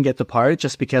I didn't get the part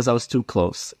just because I was too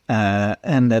close.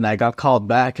 And then I got called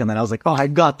back, and then I was like, oh, I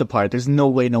got the part. There's no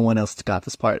way no one else got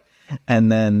this part.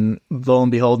 And then lo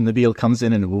and behold, Nabil comes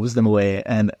in and woos them away,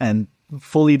 and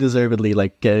fully deservedly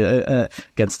like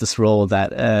gets this role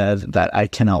that I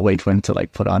cannot wait for him to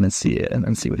like put on and see it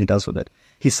and see what he does with it.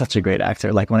 He's such a great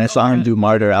actor. Like when I saw him do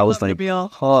Martyr, I was like,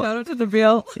 Nabil. Oh, shout out to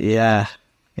Nabil. Yeah.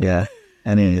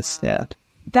 Anyways, yeah.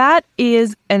 That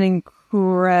is an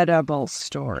incredible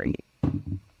story.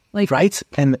 Like, right?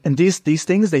 And these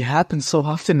things, they happen so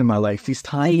often in my life. These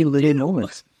tiny little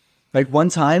moments. Like one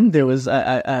time there was,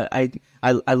 I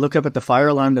look up at the fire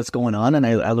alarm that's going on, and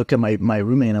I look at my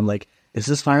roommate, and I'm like, is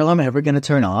this fire alarm ever going to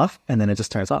turn off? And then it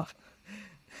just turns off.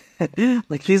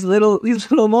 Like these little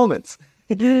moments.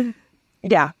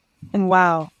 Yeah. And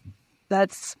wow. I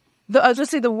was going to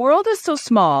say, the world is so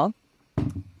small.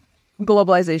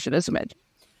 Globalization, as you mentioned.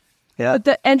 Yeah. But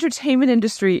the entertainment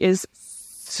industry is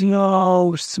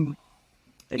so small.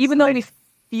 Even though we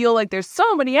feel like there's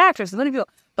so many actors, so many people,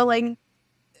 but like,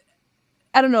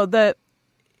 I don't know,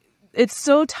 it's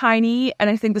so tiny, and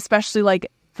I think especially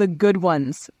like the good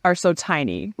ones are so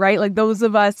tiny, right? Like those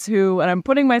of us who, and I'm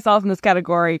putting myself in this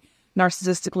category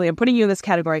narcissistically, I'm putting you in this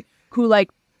category, who like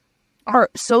are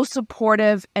so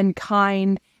supportive and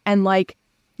kind, and like,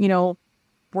 you know,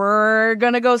 we're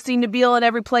going to go see Nabil in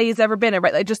every play he's ever been in,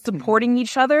 right? Like just supporting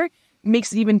each other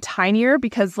makes it even tinier,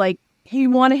 because like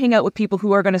you want to hang out with people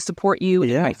who are going to support you,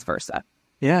 and vice versa.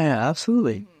 Yeah,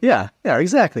 absolutely. Yeah,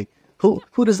 exactly.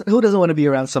 Who doesn't want to be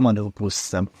around someone who boosts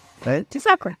them, right?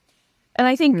 Exactly. And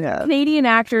I think Canadian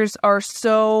actors are such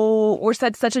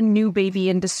a new baby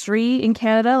industry in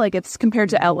Canada, like it's compared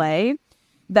to LA,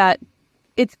 that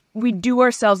we do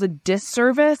ourselves a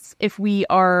disservice if we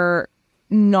are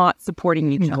not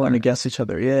supporting each other. Going against each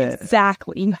other, yeah.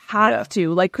 Exactly. You have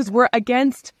to, like, because we're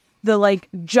against the like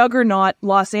juggernaut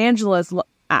Los Angeles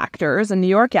actors and New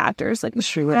York actors. Like,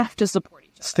 we have to support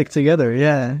each other. Stick together,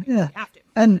 yeah. We have to.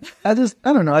 And I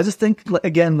don't know. I just think,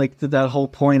 again, like that whole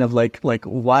point of like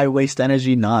why waste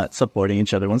energy not supporting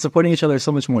each other when supporting each other is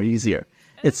so much more easier.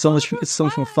 It's so much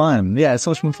more fun. Yeah, it's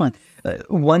so much more fun.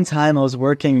 One time I was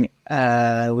working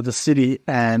with the city,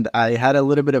 and I had a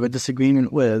little bit of a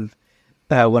disagreement with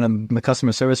one of the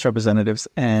customer service representatives,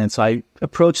 and so I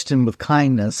approached him with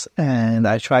kindness, and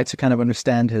I tried to kind of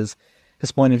understand his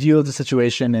point of view of the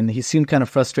situation, and he seemed kind of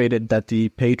frustrated that the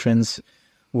patrons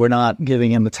were not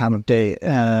giving him the time of day,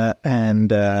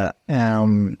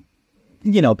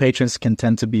 you know, patrons can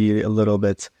tend to be a little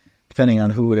bit, depending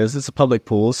on who it is. It's a public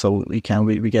pool, so we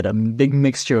get a big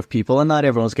mixture of people, and not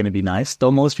everyone's going to be nice,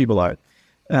 though most people are.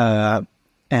 And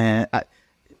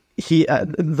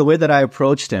the way that I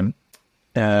approached him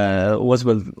was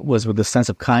with a sense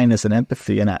of kindness and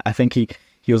empathy, and I think he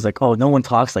was like, "Oh, no one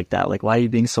talks like that. Like, why are you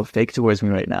being so fake towards me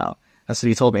right now?" That's what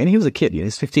he told me, and he was a kid.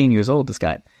 He's 15 years old, this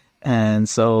guy. And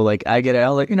so like I get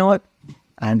out like, you know what?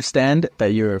 I understand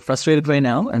that you're frustrated right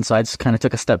now. And so I just kind of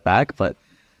took a step back. But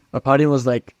my party was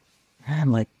like,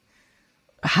 man, like,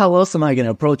 how else am I going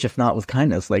to approach if not with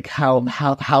kindness? Like, how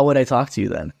would I talk to you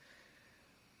then?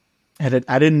 And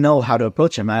I didn't know how to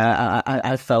approach him.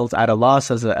 I felt at a loss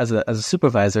as a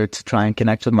supervisor to try and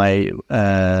connect with my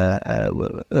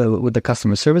with the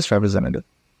customer service representative,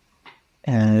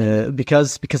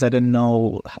 because I didn't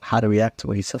know how to react to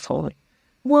what he said. Totally.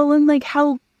 Well, and like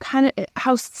how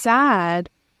sad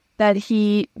that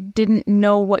he didn't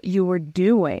know what you were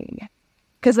doing,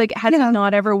 because like had he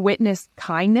not ever witnessed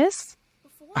kindness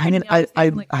before? I mean,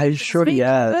 I sure he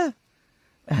has.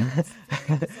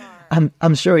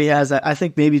 I'm sure he has. I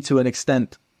think maybe to an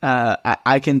extent,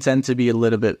 I can tend to be a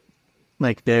little bit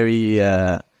like very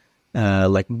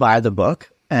like by the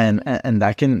book, and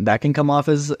that can come off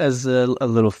as a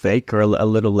little fake or a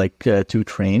little like too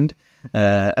trained,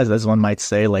 as one might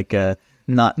say, like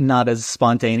not as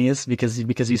spontaneous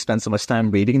because you spend so much time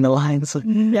reading the lines.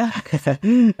 Yeah.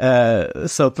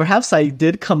 So perhaps I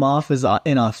did come off as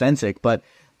inauthentic, but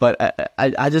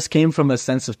I just came from a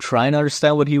sense of trying to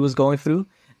understand what he was going through.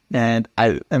 And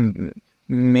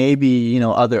maybe,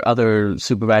 other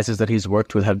supervisors that he's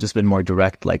worked with have just been more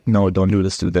direct, like, no, don't do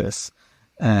this, do this.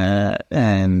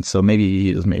 And so maybe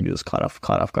he was caught off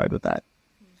guard with that.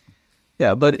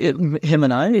 Yeah, but him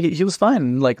and I, he was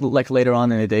fine. Like later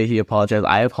on in the day, he apologized.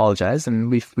 I apologized,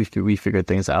 and we figured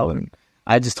things out. And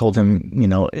I just told him,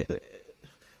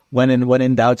 when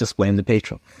in doubt, just blame the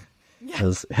patron.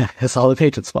 Because it's all the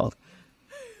patron's fault.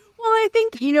 Well, I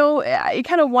think, I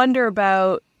kind of wonder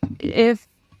about if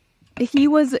he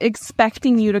was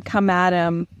expecting you to come at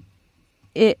him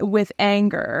with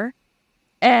anger,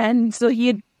 and so he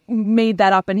had made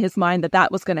that up in his mind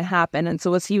that was going to happen, and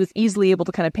so he was easily able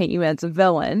to kind of paint you as a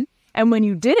villain, and when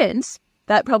you didn't,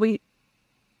 that probably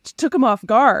took him off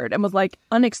guard and was like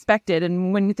unexpected,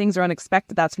 and when things are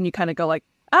unexpected, that's when you kind of go like,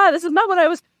 this is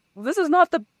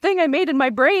not the thing I made in my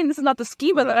brain, this is not the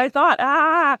schema that I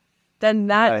thought, then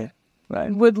that... Right.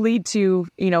 Would lead to,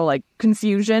 like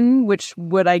confusion, which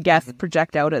would, I guess,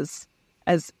 project out as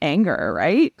anger,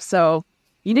 right? So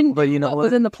you didn't know what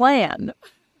was in the plan.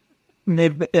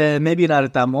 Maybe not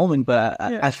at that moment, but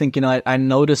I think, I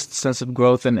noticed sense of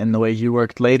growth in the way he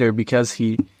worked later, because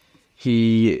he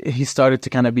started to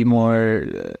kind of be more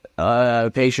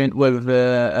patient with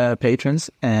patrons,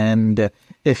 and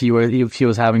if he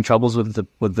was having troubles with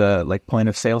the like point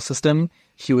of sale system,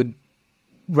 he would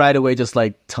right away just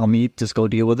like tell me just go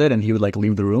deal with it, and he would like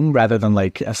leave the room rather than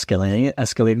like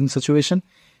escalating the situation.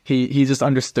 He just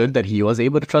understood that he was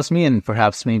able to trust me, and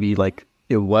perhaps maybe like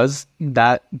it was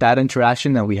that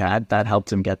interaction that we had that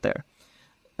helped him get there.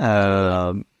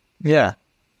 Yeah.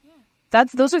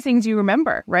 Those are things you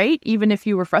remember, right? Even if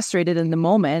you were frustrated in the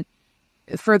moment,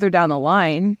 further down the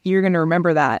line, you're going to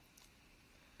remember that.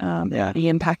 Be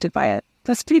impacted by it.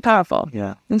 That's pretty powerful.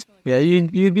 Yeah.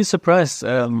 You'd be surprised.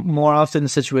 More often, the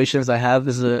situations I have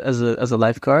as a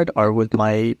lifeguard are with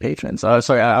my patrons.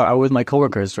 Are with my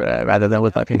coworkers rather than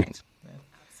with my patrons.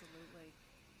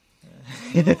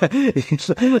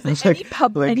 Absolutely.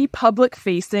 Any public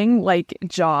facing like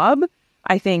job,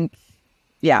 I think,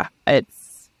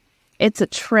 it's a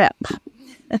trip.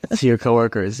 To your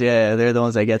coworkers, yeah, they're the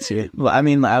ones that get you. Well, I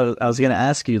mean, I was gonna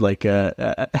ask you, like,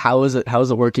 how is it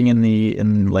working in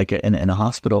a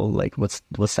hospital? Like, what's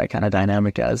that kind of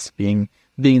dynamic as being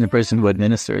the person who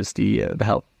administers the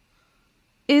help?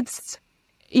 It's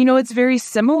it's very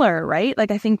similar, right?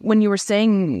 Like, I think when you were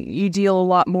saying you deal a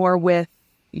lot more with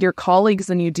your colleagues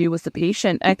than you do with the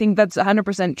patient, I think that's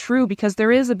 100% true, because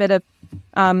there is a bit of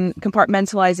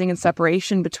compartmentalizing and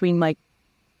separation between like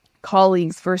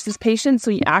colleagues versus patients,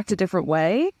 so you act a different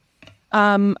way.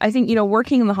 I think,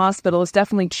 working in the hospital has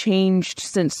definitely changed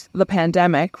since the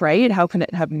pandemic, right? How can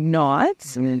it have not?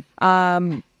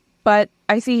 Mm-hmm. But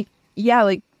I think,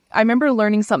 like, I remember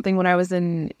learning something when I was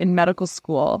in medical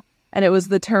school, and it was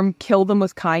the term kill them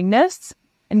with kindness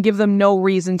and give them no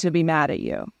reason to be mad at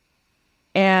you.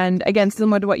 And again,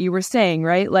 similar to what you were saying,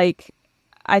 right? Like,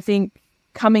 I think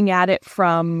coming at it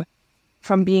from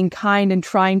being kind and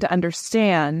trying to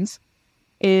understand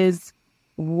is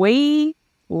way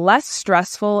less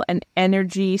stressful and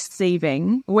energy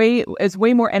saving, way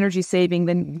more energy saving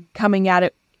than coming at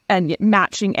it and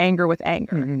matching anger with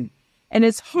anger. Mm-hmm. And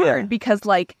it's hard because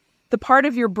like the part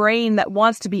of your brain that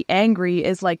wants to be angry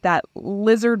is like that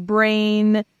lizard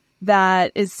brain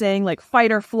that is saying like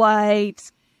fight or flight,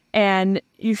 and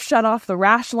you shut off the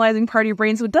rationalizing part of your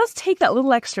brain. So it does take that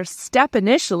little extra step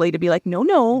initially to be like,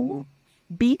 no,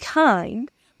 be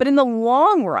kind. But in the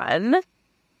long run,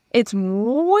 it's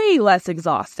way less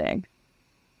exhausting.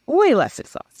 way less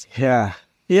exhausting. Yeah.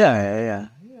 Yeah.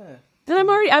 And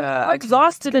I'm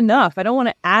exhausted enough. I don't want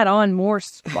to add on more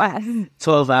stress.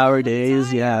 12-hour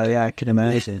days. Yeah, I can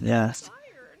imagine. Yeah.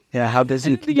 Yeah, how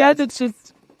busy? Yeah, it's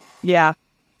just, yeah.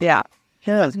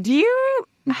 Do you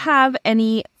have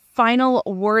any final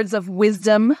words of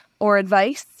wisdom or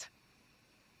advice?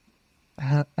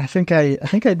 I think I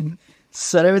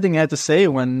said everything I had to say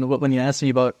when you asked me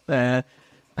about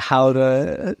how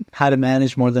to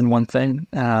manage more than one thing.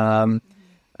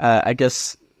 I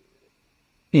guess,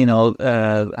 I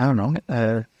don't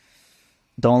know.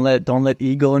 Don't let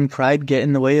ego and pride get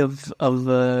in the way of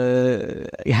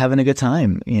having a good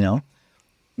time.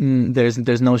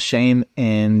 There's no shame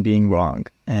in being wrong,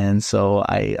 and so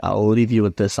I'll leave you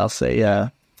with this. I'll say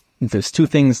there's two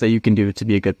things that you can do to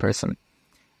be a good person.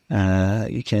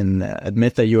 You can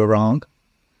admit that you were wrong,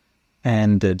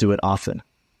 and do it often.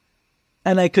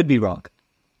 And I could be wrong.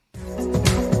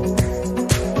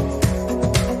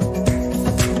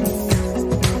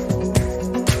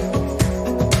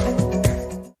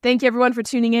 Thank you, everyone, for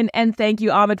tuning in, and thank you,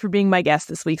 Ahmed, for being my guest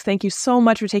this week. Thank you so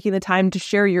much for taking the time to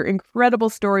share your incredible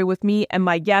story with me and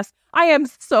my guests. I am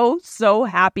so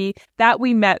happy that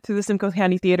we met through the Simcoe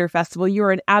County Theater Festival. You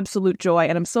are an absolute joy,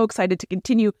 and I'm so excited to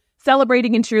continue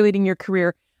celebrating and cheerleading your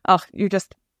career. Oh, you're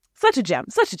just such a gem.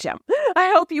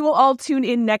 I hope you will all tune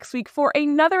in next week for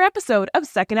another episode of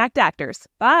Second Act Actors.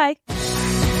 Bye.